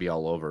be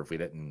all over if we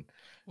didn't.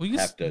 Well,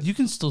 you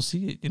can still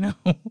see it, you know.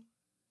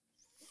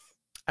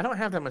 I don't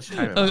have that much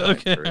time.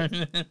 Okay.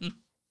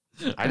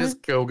 I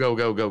just go.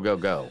 Okay.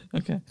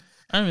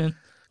 All right, man.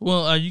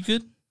 Well, are you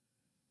good?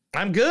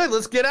 I'm good.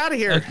 Let's get out of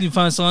here. You can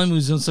find us on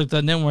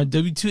movies.net. We're at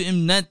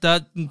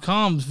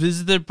w2mnet.com.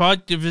 Visit their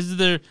podcast. Visit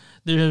their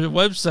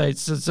websites.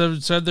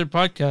 Subscribe their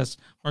podcast.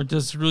 Or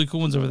does really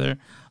cool ones over there.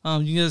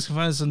 You guys can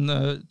find us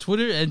on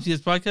Twitter, MTS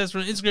Podcast.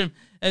 We're on Instagram,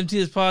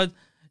 MTS Pod.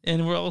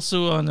 And we're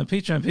also on the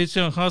Patreon.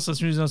 Patreon costs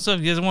us Movies Don't Suck.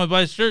 If you guys want to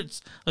buy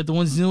shirts like the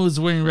ones Neil is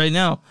wearing right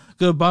now,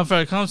 go to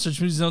bonfire.com,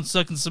 search Movies Don't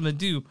Suck and Some That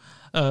Do.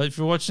 If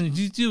you're watching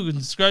YouTube, you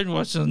can subscribe and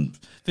watch on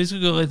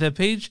Facebook. Go like that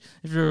page.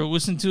 If you're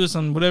listening to us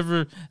on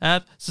whatever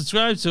app,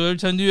 subscribe. So every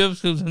time new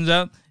episode comes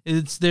out,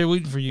 it's there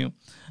waiting for you.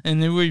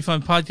 And everywhere you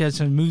find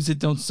podcasts on Movies That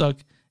Don't Suck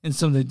and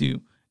Some That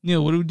Do.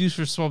 Neil, what do we do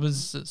for small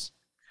businesses?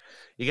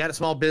 You got a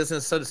small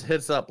business, send us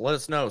hits up. Let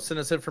us know. Send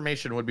us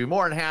information. We'd be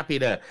more than happy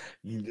to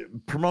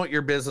promote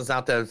your business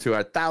out there to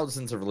our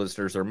thousands of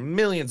listeners or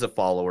millions of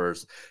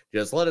followers.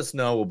 Just let us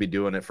know. We'll be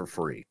doing it for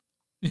free.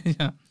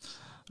 Yeah.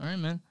 All right,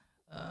 man.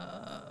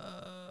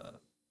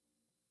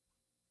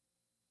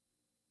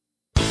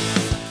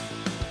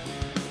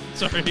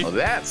 Sorry. Well,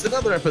 that's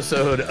another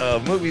episode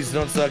of Movies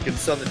Don't Suck and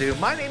Something to Do.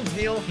 My name's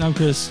Neil. I'm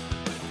Chris.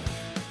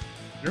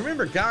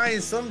 Remember,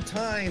 guys,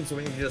 sometimes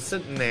when you're just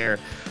sitting there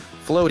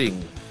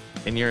floating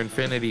in your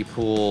infinity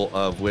pool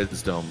of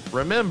wisdom,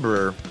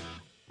 remember,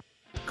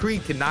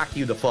 Creed can knock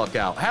you the fuck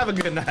out. Have a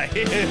good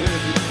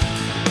night.